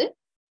மேலதான் வந்து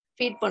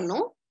ஃபீட்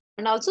பண்ணும்.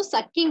 அண்ட் ஆல்சோ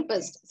சக்கிங்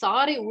பெஸ்ட்,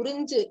 சாறை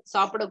உறிஞ்சு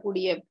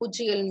சாப்பிடக்கூடிய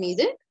பூச்சிகள்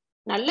மீது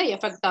நல்ல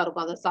எஃபெக்டா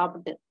இருக்கும் அதை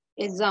சாப்பிட்டு.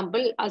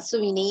 எக்ஸாம்பிள்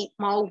அசுவினி,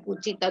 மாவு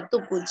பூச்சி, தத்து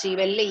பூச்சி,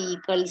 வெள்ளை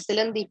ஈக்கள்,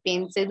 சிலந்தி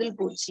பேன், செதில்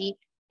பூச்சி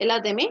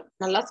எல்லாத்தையுமே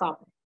நல்லா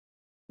சாப்பிடும்.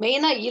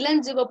 மெயினா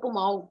இளஞ்சிவப்பு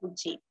மாவு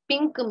பூச்சி,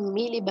 பிங்க்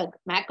மீலிபக்,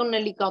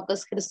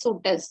 மேக்கோனல்லிகாக்கஸ்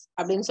ஹிர்சூட்டஸ்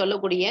அப்படின்னு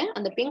சொல்லக்கூடிய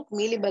அந்த பிங்க்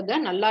மீலிபக்கை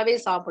நல்லாவே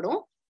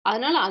சாப்பிடும்.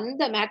 அதனால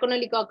அந்த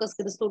மேக்கோனல்லிகாக்கஸ்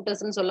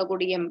ஹிர்சூட்டஸ்ன்னு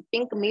சொல்லக்கூடிய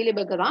பிங்க்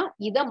மீலிபக்கை தான்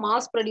இதை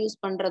மாஸ்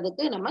ப்ரொடியூஸ்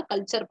பண்றதுக்கு நம்ம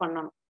கல்ச்சர்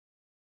பண்ணணும்.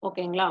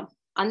 ஓகேங்களா,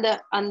 அந்த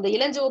அந்த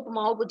இளஞ்சிவப்பு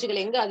மாவு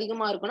பூச்சிகள் எங்க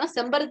அதிகமா இருக்குன்னா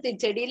செம்பருத்தி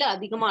செடியில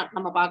அதிகமா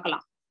நம்ம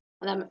பார்க்கலாம்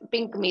அந்த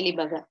பிங்க்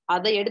மீலிபக.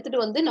 அதை எடுத்துட்டு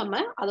வந்து நம்ம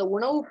அதை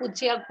உணவு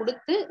பூச்சியா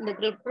கொடுத்து இந்த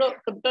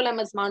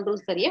கிரிப்டோலமஸ்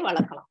மான்ட்ரூசரியை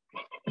வளர்க்கலாம்.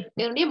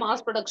 இதனுடைய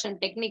மாஸ் ப்ரொடக்ஷன்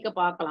டெக்னிக்கை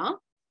பார்க்கலாம்.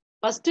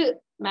 ஃபர்ஸ்ட்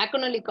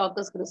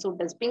மேக்கோனல்லிகாக்கஸ்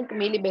ஹிர்சூட்டஸ் பிங்க்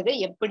மீலிபகை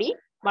எப்படி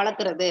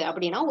வளர்க்குறது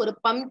அப்படின்னா, ஒரு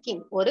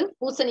பம்கின், ஒரு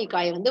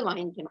பூசணிக்காயை வந்து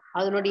வாங்கிக்கணும்.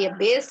 அதனுடைய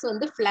பேஸ்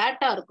வந்து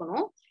பிளாட்டா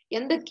இருக்கணும்,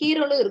 எந்த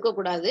கீரலும்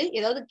இருக்கக்கூடாது.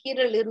 ஏதாவது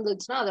கீரல்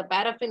இருந்துச்சுன்னா அதை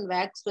பாராஃபின்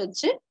வேக்ஸ்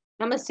வச்சு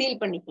நம்ம சீல்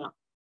பண்ணிக்கலாம்.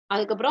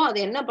 அதுக்கப்புறம் அதை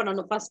என்ன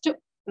பண்ணணும், ஃபர்ஸ்ட்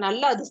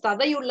நல்லா அது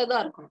சதையுள்ளதா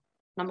இருக்கணும்.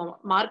 நம்ம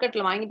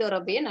மார்க்கெட்ல வாங்கிட்டு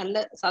வரப்பயே நல்ல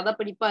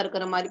சதப்பிடிப்பா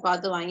இருக்கிற மாதிரி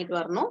பார்த்து வாங்கிட்டு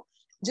வரணும்.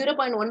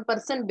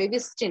 0.1%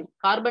 பெவிஸ்டின்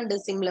கார்பன்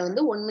டெசிம்ல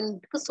வந்து 1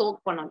 மினிட்க்கு சோக்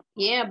பண்ணணும்.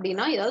 ஏன்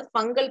அப்படின்னா ஏதாவது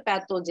ஃபங்கல்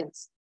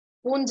பேத்தோஜன்ஸ்,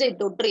 பூஞ்சை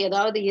தொற்று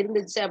ஏதாவது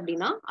இருந்துச்சு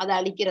அப்படின்னா அதை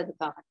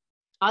அழிக்கிறதுக்காக.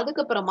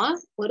 அதுக்கப்புறமா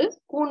ஒரு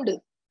கூண்டு,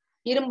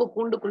 இரும்பு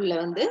கூண்டுக்குள்ள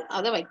வந்து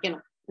அதை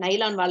வைக்கணும்.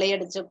 நைலான்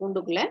வலையடிச்ச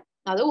கூண்டுக்குள்ள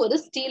அதை ஒரு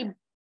ஸ்டீல்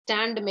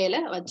ஸ்டாண்ட்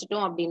மேல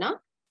வச்சுட்டோம் அப்படின்னா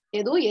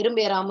எதுவும்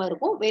எறும்பேறாம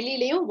இருக்கும்.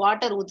 வெளியிலயும்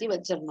வாட்டர் ஊத்தி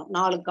வச்சிடணும்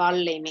 4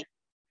 கால்லையுமே.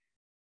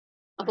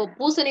 அப்போ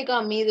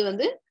பூசணிக்காய் மீது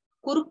வந்து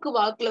குறுக்கு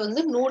வாக்குல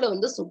வந்து நூலை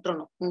வந்து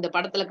சுற்றணும், இந்த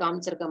படத்துல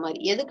காமிச்சிருக்க மாதிரி.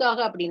 எதுக்காக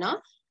அப்படின்னா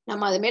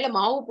நம்ம அது மேல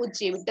மாவு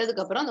பூச்சியை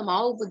விட்டதுக்கு அப்புறம் அந்த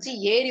மாவு பூச்சி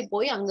ஏறி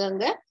போய்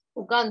அங்கங்க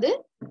உட்கார்ந்து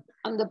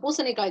அந்த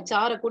பூசணிக்காய்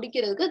சாறை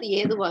குடிக்கிறதுக்கு அது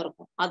ஏதுவா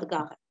இருக்கும்.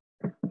 அதுக்காக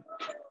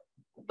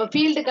இப்ப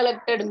ஃபீல்டு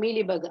கலெக்டட்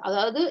மீலிபக்,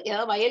 அதாவது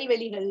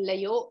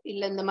வயல்வெளிகள்லயோ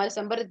இல்ல இந்த மாதிரி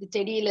செம்பருத்தி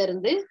செடியில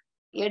இருந்து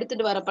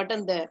எடுத்துட்டு வரப்பட்ட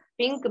இந்த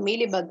பிங்க்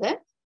மீலிபக்க,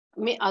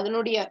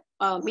 அதனுடைய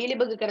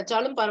மீலிபக்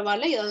கிடைச்சாலும்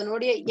பரவாயில்ல,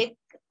 அதனுடைய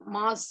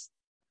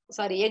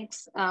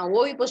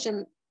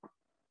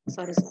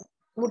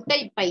முட்டை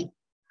பை,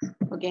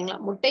 ஓகேங்களா,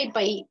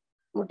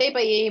 முட்டை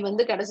பையை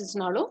வந்து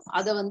கிடைச்சிச்சுனாலும்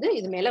அதை வந்து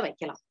இது மேல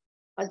வைக்கலாம்.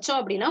 வச்சோம்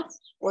அப்படின்னா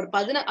ஒரு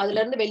அதுல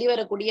இருந்து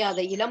வெளிவரக்கூடிய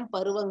அதை இளம்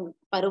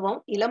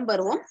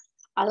பருவம்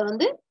அதை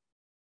வந்து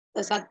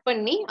சக்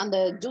பண்ணி அந்த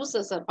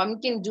ஜூசஸ்,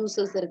 பம்கின்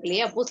ஜூசஸ் இருக்கு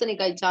இல்லையா,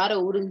 பூசணிக்காய் சாறை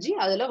உறிஞ்சி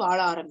அதுல வாழ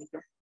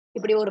ஆரம்பிக்கும்.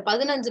 இப்படி ஒரு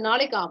 15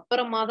 நாளைக்கு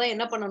அப்புறமா தான்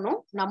என்ன பண்ணணும்,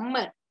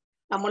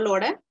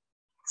 நம்மளோட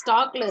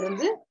ஸ்டாக்ல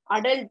இருந்து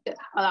அடல்ட்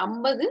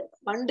 50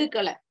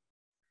 வண்டுகளை,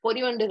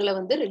 பொறிவண்டுகளை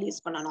வந்து ரிலீஸ்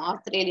பண்ணணும்.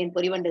 ஆஸ்திரேலியன்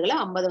பொறிவண்டுகளை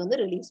 50 வந்து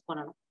ரிலீஸ்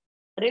பண்ணணும்.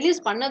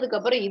 ரிலீஸ் பண்ணதுக்கு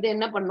அப்புறம் இது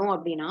என்ன பண்ணும்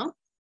அப்படின்னா,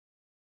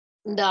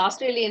 இந்த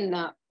ஆஸ்திரேலியன்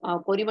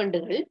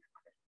பொறிவண்டுகள்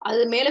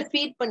அது மேல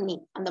ஃபீட் பண்ணி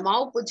அந்த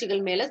மாவு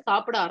பூச்சிகள் மேல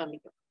சாப்பிட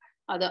ஆரம்பிக்கும்.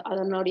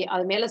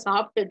 அது மேல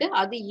சாப்பிட்டுட்டு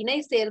அது இணை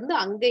சேர்ந்து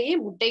அங்கேயே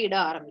முட்டையிட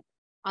ஆரம்பிக்கும்.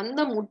 அந்த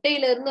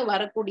முட்டையில இருந்து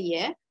வரக்கூடிய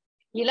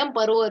இளம்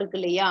பருவம் இருக்கு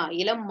இல்லையா,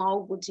 இளம்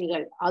மாவு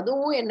பூச்சிகள்,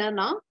 அதுவும்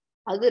என்னன்னா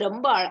அது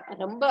ரொம்ப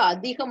ரொம்ப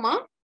அதிகமா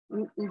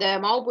இந்த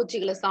மாவு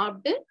பூச்சிகளை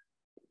சாப்பிட்டு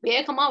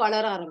வேகமா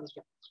வளர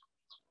ஆரம்பிக்கும்.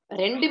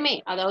 ரெண்டுமே,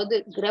 அதாவது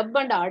கிரப்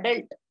அண்ட்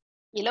அடல்ட்,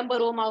 இளம்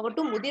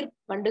பருவமாகட்டும் முதிர்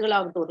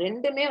வண்டுகளாகட்டும்,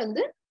 ரெண்டுமே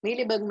வந்து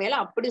மீலிபக் மேல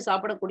அப்படி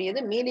சாப்பிடக்கூடியது.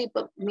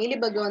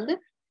 மீலிபக் வந்து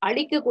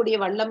அழிக்கக்கூடிய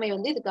வல்லமை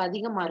வந்து இதுக்கு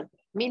அதிகமா இருக்கு.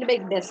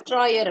 மீலிபக்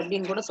டெஸ்ட்ராயர்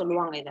அப்படின்னு கூட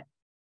சொல்லுவாங்க இதை.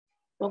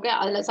 ஓகே,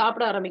 அதுல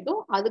சாப்பிட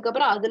ஆரம்பிக்கும்.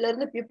 அதுக்கப்புறம் அதுல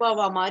இருந்து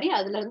பியூப்பாவா மாறி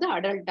அதுல இருந்து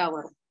அடல்ட்டா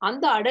வரும்.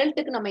 அந்த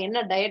அடல்ட்டுக்கு நம்ம என்ன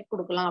டயட்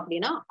கொடுக்கலாம்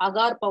அப்படின்னா,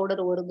 agar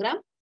powder 1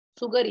 gram,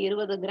 sugar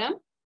 20 gram,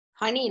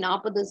 honey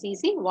 40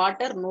 cc,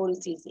 water 100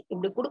 cc.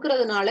 இப்படி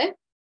கொடுக்கறதுனால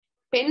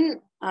பெண்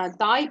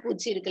தாய்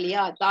பூச்சி இருக்கு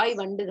இல்லையா, தாய்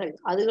வண்டுகள்,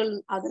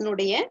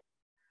 அதனுடைய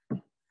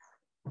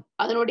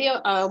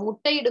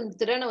முட்டையிடும்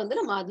திறனை வந்து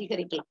நம்ம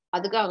அதிகரிக்கலாம்.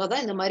 அதுக்காக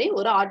தான் இந்த மாதிரி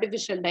ஒரு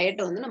ஆர்டிபிஷியல்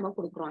டயட்டை வந்து நம்ம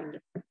கொடுக்குறோம். இங்க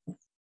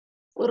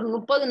ஒரு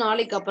 30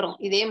 நாளைக்கு அப்புறம்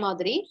இதே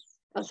மாதிரி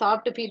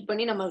சாப்பிட்டு ஃபீட்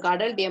பண்ணி நமக்கு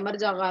அடல்ட்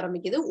எமர்ஜ் ஆக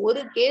ஆரம்பிக்குது.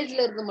 ஒரு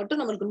கேஜ்ல இருந்து மட்டும்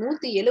நம்மளுக்கு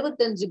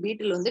 175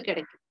 பீட்டில் வந்து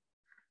கிடைக்கும்.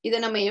 இதை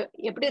நம்ம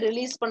எப்படி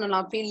ரிலீஸ்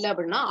பண்ணலாம் ஃபீல்ட்ல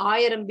அப்படின்னா,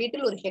 1000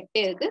 பீட்டில் ஒரு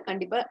ஹெக்டேருக்கு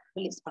கண்டிப்பா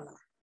ரிலீஸ்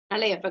பண்ணலாம்.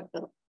 நல்ல எஃபெக்ட்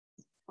வரும்.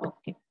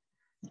 ஓகே,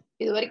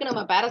 இது வரைக்கும்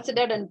நம்ம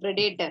பாராசிட்டட் அண்ட்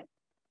பிரெடேட்டர்,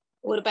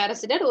 ஒரு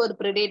பாராசிட்டட் ஒரு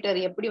பிரெடேட்டர்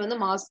எப்படி வந்து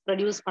மாஸ்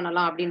ப்ரொடியூஸ்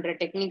பண்ணலாம் அப்படின்ற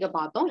டெக்னிக்கை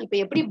பார்த்தோம். இப்போ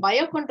எப்படி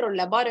பயோகண்ட்ரோல்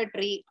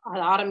லெபார்டரி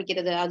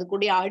ஆரம்பிக்கிறது,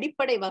 அதுக்குடைய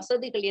அடிப்படை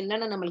வசதிகள்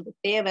என்னென்ன நம்மளுக்கு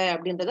தேவை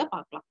அப்படின்றத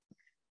பார்க்கலாம்.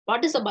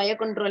 What is a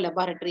biocontrol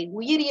laboratory?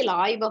 உயிரியல்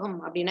ஆய்வகம்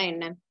அப்படின்னா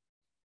என்ன?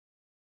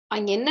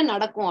 அங்க என்ன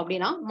நடக்கும்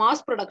அப்படின்னா,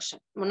 மாஸ்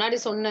ப்ரொடக்ஷன், முன்னாடி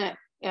சொன்ன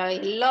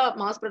எல்லா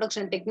மாஸ்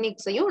ப்ரொடக்ஷன்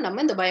டெக்னிக்ஸையும்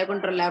நம்ம இந்த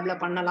பயோகண்ட்ரோல் லேப்ல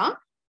பண்ணலாம்.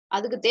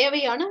 அதுக்கு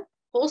தேவையான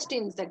ஹோஸ்ட்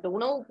இன்செக்ட்,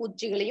 உணவு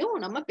பூச்சிகளையும்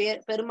நம்ம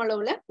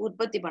பெருமளவுல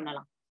உற்பத்தி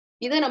பண்ணலாம்.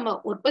 இதை நம்ம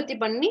உற்பத்தி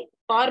பண்ணி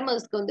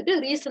ஃபார்மர்ஸ்க்கு வந்துட்டு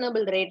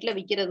ரீசனபிள் ரேட்ல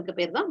விற்கிறதுக்கு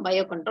பேர் தான்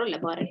பயோகண்ட்ரோல்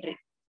லெபார்டரி.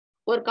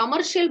 ஒரு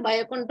கமர்ஷியல்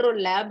பயோகண்ட்ரோல்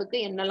லேபுக்கு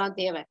என்னெல்லாம்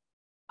தேவை,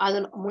 அது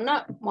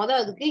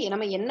அதுக்கு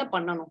நம்ம என்ன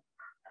பண்ணணும்,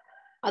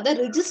 அதை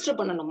ரிஜிஸ்டர்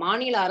பண்ணணும்.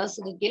 மாநில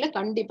அரசுக்கு கீழே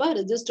கண்டிப்பா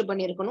ரிஜிஸ்டர்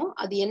பண்ணிருக்கணும்.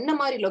 அது என்ன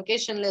மாதிரி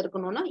லொகேஷன்ல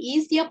இருக்கணும்னா,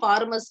 ஈஸியா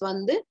ஃபார்மர்ஸ்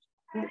வந்து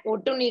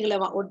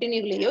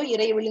ஒட்டுண்ணிகளையோ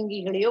இறை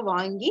விழுங்கிகளையோ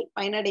வாங்கி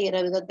பயனடைகிற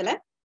விதத்துல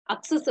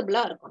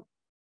அக்சசபிளா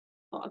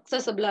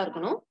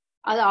இருக்கணும்.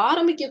 அதை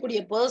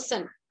ஆரம்பிக்கக்கூடிய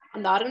பர்சன்,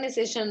 அந்த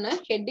ஆர்கனைசேஷன்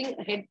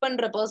ஹெட்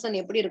பண்ற பர்சன்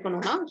எப்படி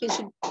இருக்கணும்னா,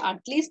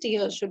 அட்லீஸ்ட்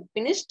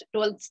ஃபினிஷ்ட்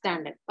 12th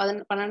ஸ்டாண்டர்ட்,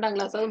 12ஆம்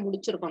கிளாஸாவது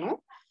முடிச்சிருக்கணும்.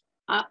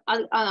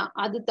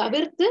 அது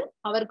தவிர்த்து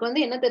அவருக்கு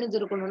வந்து என்ன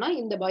தெரிஞ்சிருக்கணும்னா,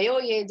 இந்த பயோ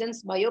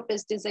ஏஜென்ட்ஸ், பயோ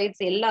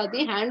பெஸ்டிசைட்ஸ்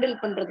எல்லாத்தையும் ஹேண்டில்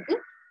பண்றதுக்கு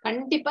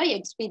கண்டிப்பா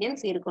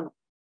எக்ஸ்பீரியன்ஸ் இருக்கணும்.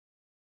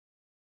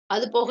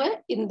 அது போக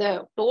இந்த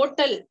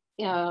total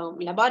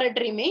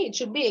லெபார்டரியுமே it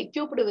should be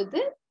equipped with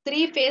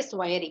 3 phase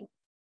wiring.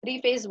 3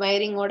 phase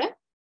வயரிங்கோட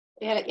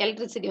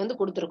electricity வந்து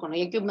கொடுத்துருக்கணும்.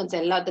 எக்யூப்மெண்ட்ஸ்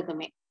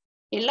எல்லாத்துக்குமே,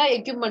 எல்லா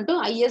எக்யூப்மெண்ட்டும்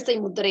ISI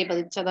முத்திரை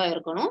பதிச்சதா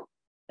இருக்கணும்.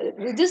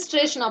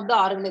 Registration of the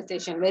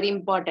organisation very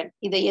important.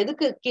 இதை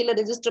எதுக்கு கீழே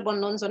ரிஜிஸ்டர்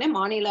பண்ணணும்னு சொன்னேன்,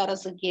 மாநில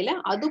அரசு கீழே.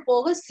 அது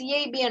போக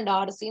CIB அண்ட்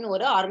RCன்னு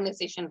ஒரு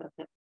ஆர்கனைசேஷன்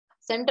இருக்கு,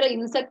 central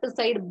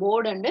insecticide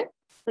board and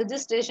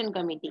registration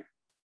committee.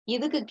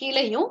 இதுக்கு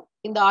கீழேயும்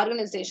இந்த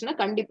ஆர்கனைசேஷனை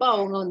கண்டிப்பா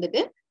அவங்க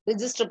வந்துட்டு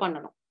ரிஜிஸ்டர்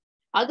பண்ணணும்.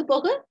 அது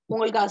போக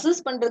உங்களுக்கு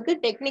அசிஸ்ட் பண்றதுக்கு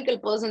டெக்னிக்கல்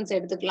பர்சன்ஸ்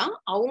எடுத்துக்கலாம்.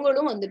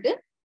 அவங்களும் வந்துட்டு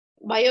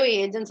bio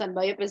agents and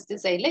bio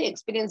பெஸ்டிசைட்ல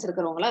experience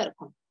இருக்கிறவங்களா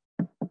இருக்கும்.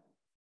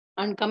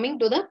 And coming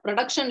to the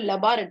production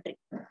laboratory.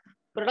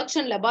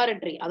 Production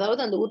laboratory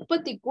அதாவது அந்த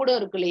உற்பத்தி கூடம்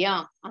இருக்கு இல்லையா,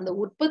 அந்த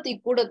உற்பத்தி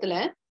கூடத்துல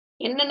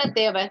என்னென்ன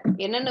தேவை,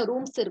 என்னென்ன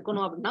ரூம்ஸ்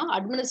இருக்கணும் அப்படின்னா,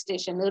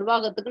 அட்மினிஸ்ட்ரேஷன்,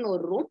 நிர்வாகத்துக்குன்னு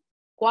ஒரு ரூம்,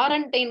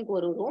 குவாரண்டைனுக்கு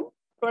ஒரு ரூம்,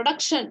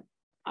 ப்ரொடக்ஷன்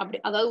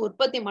அதாவது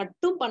உற்பத்தி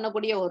மட்டும்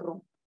பண்ணக்கூடிய ஒரு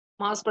ரூம்,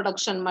 மாஸ்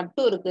ப்ரொடக்ஷன்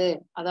மட்டும் இருக்கு,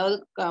 அதாவது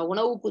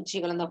உணவு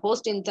பூச்சிகள் அந்த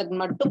ஹோஸ்ட் இன்செக்ட்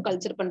மட்டும்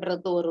கல்ச்சர்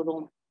பண்றதுக்கு ஒரு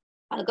ரூம்,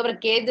 அதுக்கப்புறம்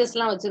கேஜஸ்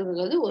எல்லாம்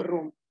வச்சிருக்கிறது ஒரு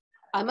ரூம்.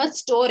 அது மாதிரி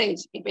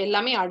ஸ்டோரேஜ், இப்ப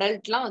எல்லாமே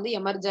அடல்ட்லாம் வந்து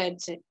எமர்ஜ்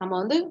ஆயிடுச்சு, நம்ம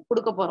வந்து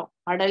கொடுக்க போறோம்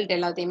அடல்ட்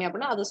எல்லாத்தையுமே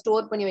அப்படின்னா அதை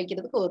ஸ்டோர் பண்ணி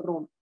வைக்கிறதுக்கு ஒரு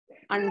ரூம்.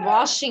 அண்ட்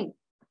வாஷிங்,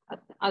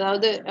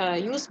 அதாவது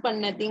யூஸ்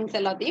பண்ண திங்ஸ்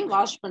எல்லாத்தையும்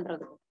வாஷ்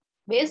பண்றதுக்கு.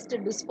 வேஸ்ட்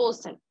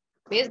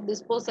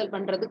டிஸ்போசல்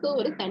பண்றதுக்கு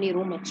ஒரு தனி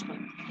ரூம்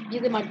வச்சுக்கணும்.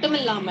 இது மட்டும்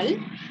இல்லாமல்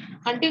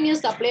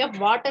continuous supply of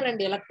water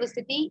and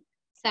electricity,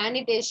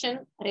 sanitation,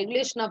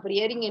 regulation of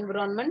rearing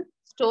environment,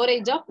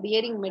 storage of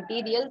rearing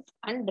materials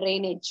and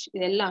drainage,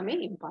 இது எல்லாமே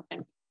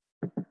இம்பார்ட்டன்ட்.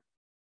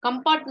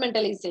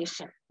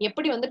 கம்பார்ட்மெண்டலைசேஷன்,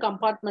 எப்படி வந்து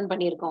கம்பார்ட்மெண்ட்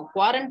பண்ணியிருக்கோம்,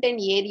 குவாரண்டைன்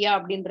ஏரியா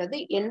அப்படின்றது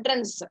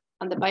என்ட்ரன்ஸ்,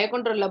 அந்த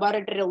பயோகண்ட்ரோல்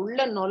லெபார்டரியில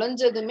உள்ள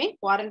நுழைஞ்சதுமே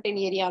குவாரண்டைன்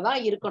ஏரியா தான்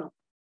இருக்கணும்.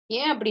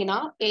 ஏன் அப்படின்னா,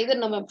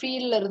 எதர் நம்ம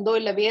ஃபீல்ட்ல இருந்தோ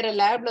இல்ல வேற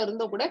லேப்ல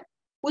இருந்தோ கூட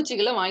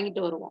பூச்சிகளை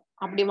வாங்கிட்டு வருவோம்.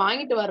 அப்படி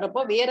வாங்கிட்டு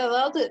வர்றப்போ வேற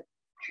ஏதாவது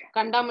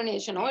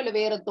கண்டாமினேஷனோ இல்ல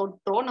வேற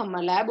தொற்றோ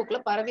நம்ம லேபுக்குள்ள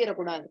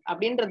பரவிடக்கூடாது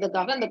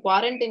அப்படின்றதுக்காக அந்த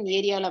குவாரண்டைன்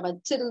ஏரியால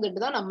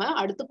வச்சிருந்துட்டு தான் நம்ம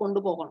அடுத்து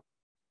கொண்டு போகணும்.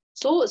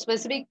 ஸோ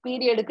ஸ்பெசிபிக்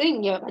பீரியடுக்கு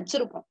இங்க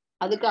வச்சிருப்போம்.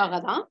 அதுக்காக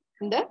தான்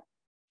இந்த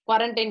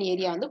குவாரண்டைன்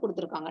ஏரியா வந்து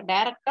கொடுத்துருக்காங்க.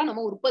 டைரக்டா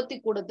நம்ம உற்பத்தி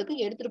கூடத்துக்கு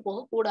எடுத்துட்டு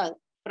போக கூடாது,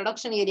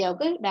 ப்ரொடக்ஷன்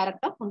ஏரியாவுக்கு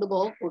டைரக்டா கொண்டு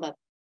போக கூடாது.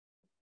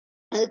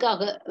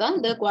 அதுக்காக தான்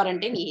இந்த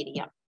குவாரண்டைன்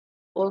ஏரியா.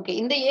 ஓகே,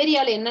 இந்த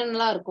ஏரியால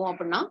என்னென்னலாம் இருக்கும்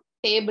அப்படின்னா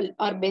டேபிள்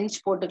ஆர் பெஞ்ச்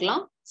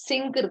போட்டுக்கலாம்,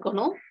 சிங்க்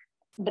இருக்கணும்,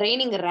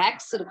 ட்ரைனிங்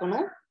ரேக்ஸ்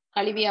இருக்கணும்,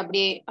 கழுவி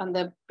அப்படியே அந்த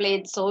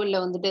பிளேட்ஸோ இல்ல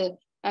வந்துட்டு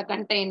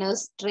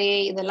கண்டெய்னர்ஸ் ட்ரே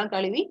இதெல்லாம்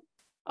கழுவி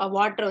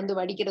வாட்டர் வந்து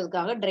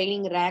வடிக்கிறதுக்காக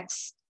training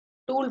racks,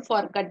 tool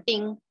for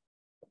cutting,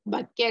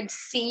 buckets,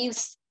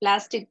 சீவ்ஸ்,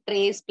 plastic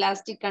trace,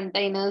 plastic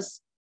containers,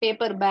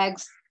 paper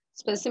packs,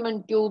 specimen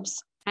tubes,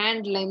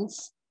 hand lens.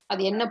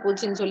 அது என்ன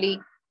பூச்சின்னு சொல்லி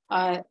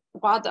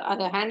பார்த்து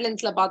அது ஹேண்ட்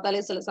லென்ஸ்ல பார்த்தாலே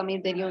சில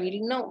சமயம் தெரியும்.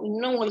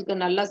 இன்னும் உங்களுக்கு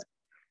நல்லா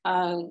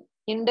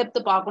இன்டெப்த்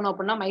பார்க்கணும்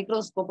அப்படின்னா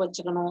மைக்ரோஸ்கோப்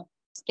வச்சுக்கணும்,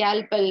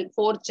 ஸ்கேல்பல்,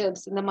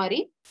 ஃபோர்செப்ஸ், இந்த மாதிரி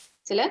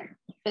சில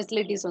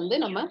ஃபெசிலிட்டிஸ் வந்து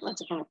நம்ம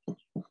வச்சுக்கணும்.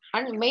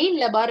 அண்ட் மெயின்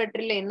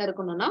லெபார்டரியில என்ன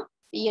இருக்கணும்னா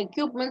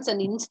எக்யூப்மெண்ட்ஸ்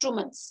அண்ட்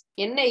இன்ஸ்ட்ருமெண்ட்ஸ்.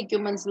 என்ன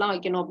எக்யூப்மெண்ட்ஸ் எல்லாம்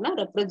வைக்கணும் அப்படின்னா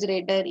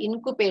ரெஃப்ரிஜரேட்டர்,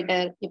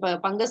 இன்குபேட்டர். இப்ப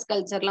ஃபங்கஸ்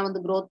கல்ச்சர்லாம்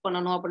வந்து க்ரோத்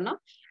பண்ணணும் அப்படின்னா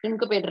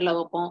இன்குபேட்டர்ல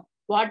வைப்போம்.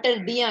 வாட்டர்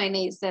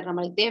டீஅயனைசர்,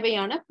 நம்மளுக்கு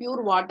தேவையான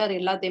பியூர் வாட்டர்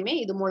எல்லாத்தையுமே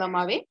இது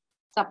மூலமாவே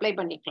சப்ளை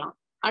பண்ணிக்கலாம்.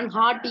 அண்ட்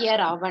ஹாட்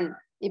ஏர் அவன்,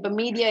 இப்ப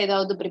மீடியா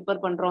ஏதாவது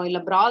ப்ரிப்பேர் பண்றோம் இல்ல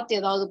பிராத்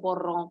ஏதாவது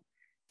போடுறோம்,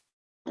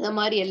 அந்த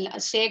மாதிரி எல்லா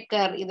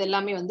ஷேக்கர் இது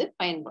எல்லாமே வந்து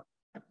பயன்படும்.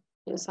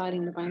 சாரி,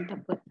 இந்த பாயிண்ட்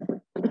தப்பு.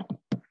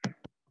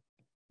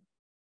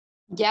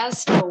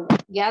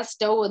 கேஸ்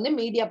ஸ்டவ் வந்து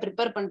மீடியா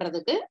ப்ரிப்பேர்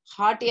பண்றதுக்கு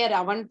ஹாட் ஏர்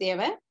அவன்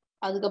தேவை.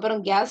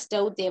 அதுக்கப்புறம் கேஸ்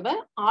ஸ்டவ் தேவை.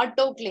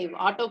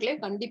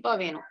 ஆட்டோக்ளேவ் கண்டிப்பா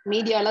வேணும்,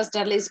 மீடியாலாம்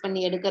ஸ்டெர்லைஸ்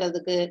பண்ணி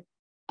எடுக்கிறதுக்கு.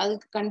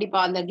 அதுக்கு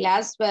கண்டிப்பா அந்த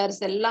கிளாஸ்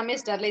வேர்ஸ் எல்லாமே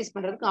ஸ்டெர்லைஸ்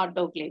பண்றதுக்கு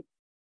autoclave.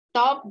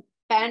 Top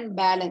pan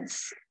balance,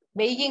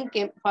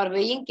 for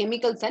weighing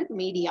chemicals and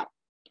media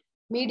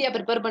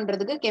prepare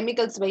பண்றதுக்கு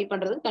கெமிக்கல்ஸ் வெயிட்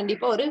பண்றதுக்கு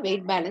கண்டிப்பா ஒரு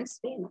வெயிட் பேலன்ஸ்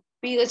வேணும்.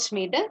 pH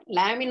மீட்டர்,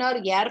 லேமினார்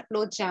ஏர்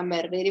flow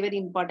chamber, very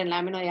important.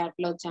 Laminar ஏர்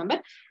ஃப்ளோ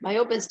சேம்பர்.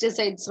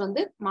 பயோபெஸ்டிசைட்ஸ்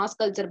வந்து மாஸ்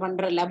கல்ச்சர்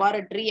பண்ற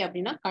லெபார்டரி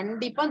அப்படின்னா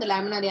கண்டிப்பா அந்த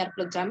லேமினார் ஏர்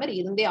ஃப்ளோ சேம்பர்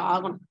இருந்தே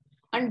ஆகணும்.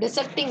 அண்ட்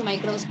டிசெக்டிங்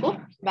மைக்ரோஸ்கோப்,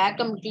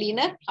 வேக்கம்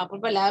கிளீனர்,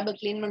 அப்பப்ப லேபை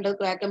கிளீன்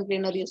பண்றதுக்கு வேக்கம்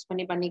கிளீனர் யூஸ்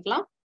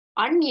பண்ணிக்கலாம்.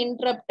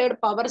 Uninterrupted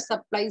power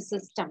supply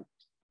system,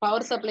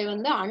 power supply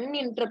வந்து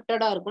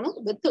அன்இன்டரப்டடா இருக்கணும்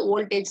with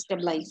voltage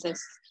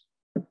stabilisers.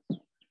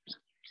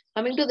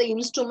 Coming to the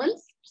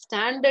instruments,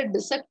 standard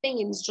dissecting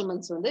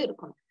instruments வந்து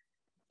இருக்கணும்.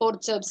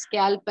 Forceps,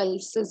 scalpel,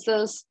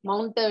 scissors,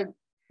 mounted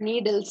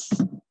needles,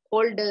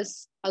 holders,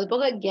 அது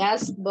போக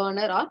gas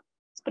burner or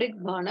sprit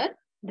burner,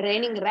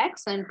 draining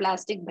racks and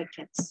plastic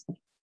buckets.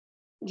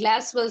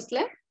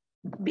 Glasswaresல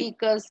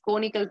beakers,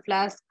 conical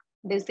flask,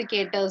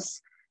 desiccators,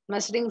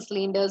 measuring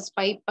cylinders,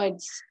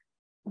 pipettes,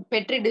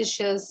 petri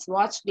dishes,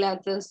 watch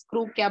glasses,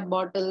 screw cap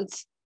bottles,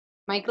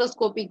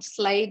 microscopic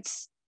slides,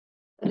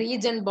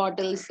 region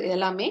bottles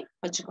எல்லாமே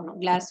வச்சுக்கணும்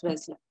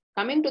கிளாஸ்வேர்ஸ்ல.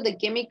 Coming to the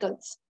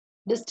chemicals,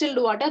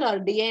 distilled water R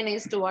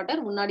டிஐனைஸ்டு water.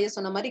 முன்னாடியே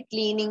சொன்ன மாதிரி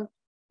cleaning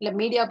இல்ல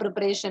media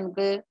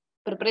ப்ரிப்பரேஷனுக்கு,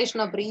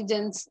 preparation of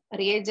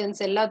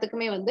reagents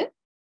எல்லாத்துக்குமே வந்து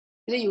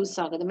இது use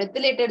ஆகுது.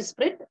 Methylated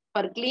spirit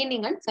for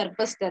cleaning and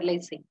surface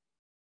sterilising.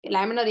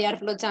 Laminar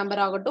air flow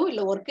chamber ஆகட்டும்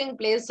இல்ல ஒர்க்கிங்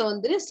பிளேஸ்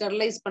வந்து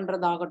ஸ்டெர்லைஸ்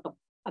பண்றதாகட்டும்,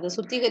 அதை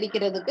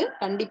சுத்திகரிக்கிறதுக்கு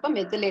கண்டிப்பா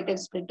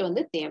மெத்திலேட்டட் ஸ்பிரிட்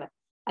வந்து தேவை.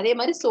 அதே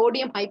மாதிரி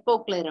சோடியம்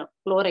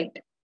ஹைப்போக்ளோரைட்,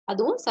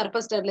 அதுவும்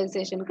சர்ஃபேஸ்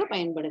ஸ்டெரிலைசேஷனுக்கு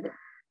பயன்படுது.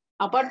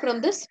 Apart from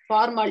this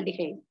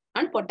formaldehyde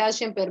and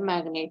potassium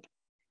permanganate,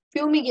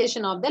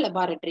 fumigation of the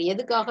laboratory.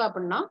 எதுக்காக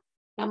அப்படின்னா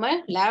நம்ம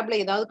லேப்ல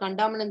ஏதாவது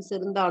கண்டாமினன்ஸ்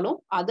இருந்தாலும்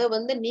அதை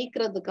வந்து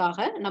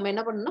நீக்கிறதுக்காக நம்ம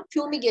என்ன பண்ணணும்னா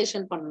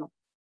ஃபியூமிகேஷன் பண்ணணும்,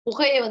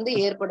 புகையை வந்து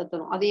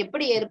ஏற்படுத்தணும். அதை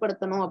எப்படி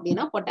ஏற்படுத்தணும்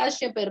அப்படின்னா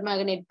பொட்டாசியம்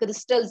பெர்மேங்கனேட்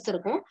கிறிஸ்டல்ஸ்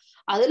இருக்கும்,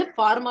 அதுல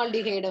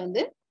ஃபார்மால்டிஹைடை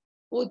வந்து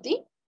ஊத்தி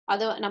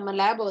அதை நம்ம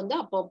லேபை வந்து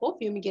அப்பப்போ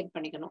ஃபியூமிகேட்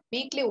பண்ணிக்கணும்.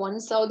 வீக்லி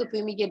ஒன்ஸாவது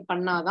ஃபியூமிகேட்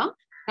பண்ணாதான்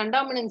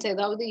கண்டாமினன்ஸ்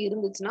ஏதாவது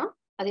இருந்துச்சுன்னா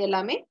அது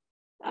எல்லாமே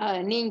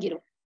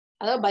நீங்கிரும்.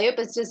 அதாவது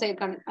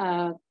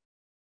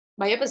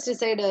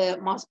பயோபெஸ்டிசைடு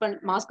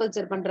மாஸ்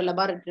கல்ச்சர் பண்ற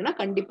லெபார்டரினா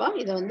கண்டிப்பா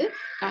இதை வந்து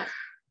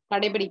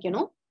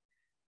கடைபிடிக்கணும்,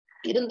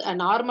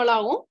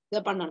 நார்மலாவும்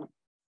இதை பண்ணணும்.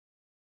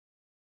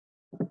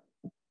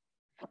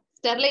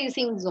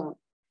 Sterilising zone,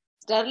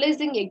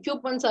 sterilizing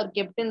equipments are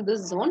kept in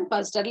this zone for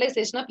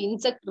sterilization of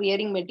insect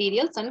rearing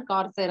materials and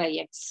Corsair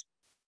IX.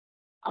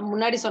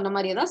 முன்னாடி சொன்ன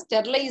மாதிரியே தான்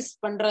ஸ்டெர்லைஸ்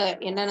பண்ற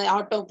என்னென்ன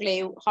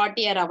ஆட்டோக்ளேவ், ஹாட்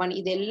ஏர் அவன்,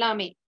 இது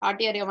எல்லாமே.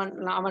 ஹாட் ஏர்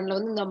அவன்ல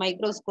வந்து இந்த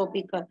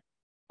மைக்ரோஸ்கோபிக்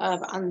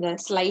அந்த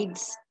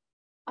ஸ்லைட்ஸ்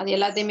அது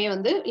எல்லாத்தையுமே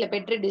வந்து இல்ல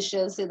பெட்ரி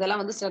டிஷஸ்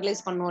இதெல்லாம் வந்து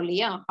ஸ்டெர்லைஸ் பண்ணுவோம்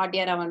இல்லையா ஹாட்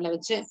ஏர் அவன்ல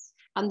வச்சு,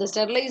 அந்த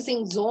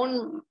ஸ்டெர்லைசிங் ஜோன்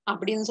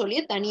அப்படின்னு சொல்லி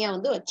தனியா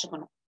வந்து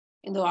வச்சுக்கணும்.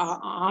 இந்த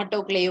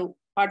ஆட்டோக்ளேவ்,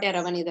 ஹாட்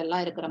ஏர் அவன்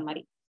இதெல்லாம் இருக்கிற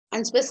மாதிரி.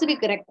 அண்ட்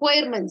ஸ்பெசிபிக்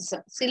ரெக்வயர்மெண்ட்ஸ்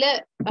சில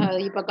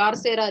இப்ப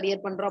கார்சேரா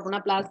ரியர் பண்றோம்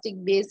அப்படின்னா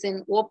plastic basin,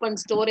 open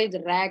storage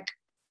rack,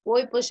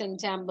 ஓய்போஷன்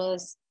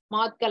chambers,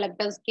 மாத்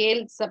collector,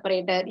 scale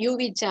separator,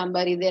 UV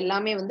chamber, இது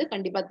எல்லாமே வந்து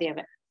கண்டிப்பா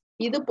தேவை.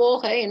 இது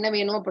போக என்ன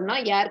வேணும் அப்படின்னா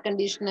air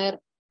conditioner,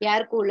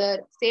 air cooler,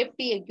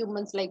 safety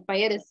equipments like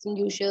fire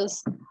எக்ஸ்டிங்யூஷர்ஸ்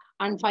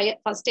and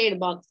first aid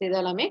box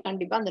இதெல்லாமே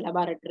கண்டிப்பா அந்த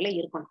laboratoryல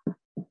இருக்கணும்.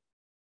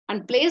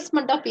 And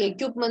placement of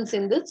equipments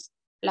in this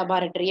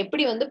laboratory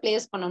எப்படி வந்து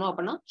place பண்ணணும்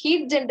அப்படின்னா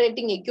heat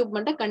generating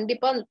equipment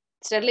கண்டிப்பா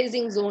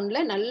ஸ்டெரிலைசிங் ஜோன்ல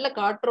நல்ல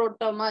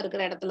காற்றோட்டமா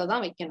இருக்கிற இடத்துல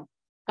தான் வைக்கணும்.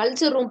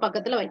 கல்ச்சர் ரூம்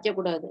பக்கத்துல வைக்க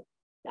கூடாது.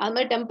 அது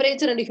மாதிரி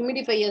டெம்பரேச்சர் அண்ட்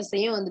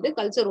ஹியூமிடிஃபையர்ஸையும் வந்துட்டு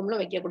கல்ச்சர் ரூம்ல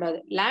வைக்க கூடாது.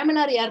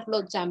 லேமினார் ஏர் ஃப்ளோ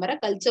சேம்பரை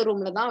கல்ச்சர்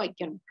ரூம்ல தான்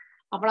வைக்கணும்.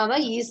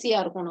 அப்படின்னாதான் ஈஸியா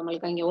இருக்கும்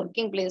நம்மளுக்கு அங்கே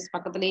ஒர்க்கிங் பிளேஸ்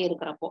பக்கத்துலயே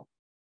இருக்கிறப்போ.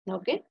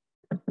 Okay,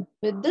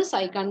 with this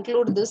I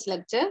conclude this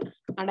lecture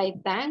and I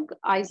thank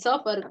AIASA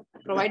for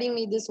providing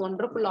me this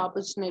wonderful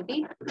opportunity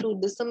to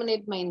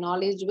disseminate my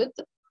knowledge with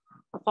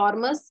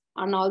farmers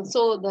and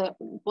also the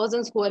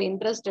persons who are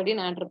interested in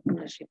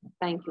entrepreneurship.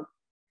 Thank you.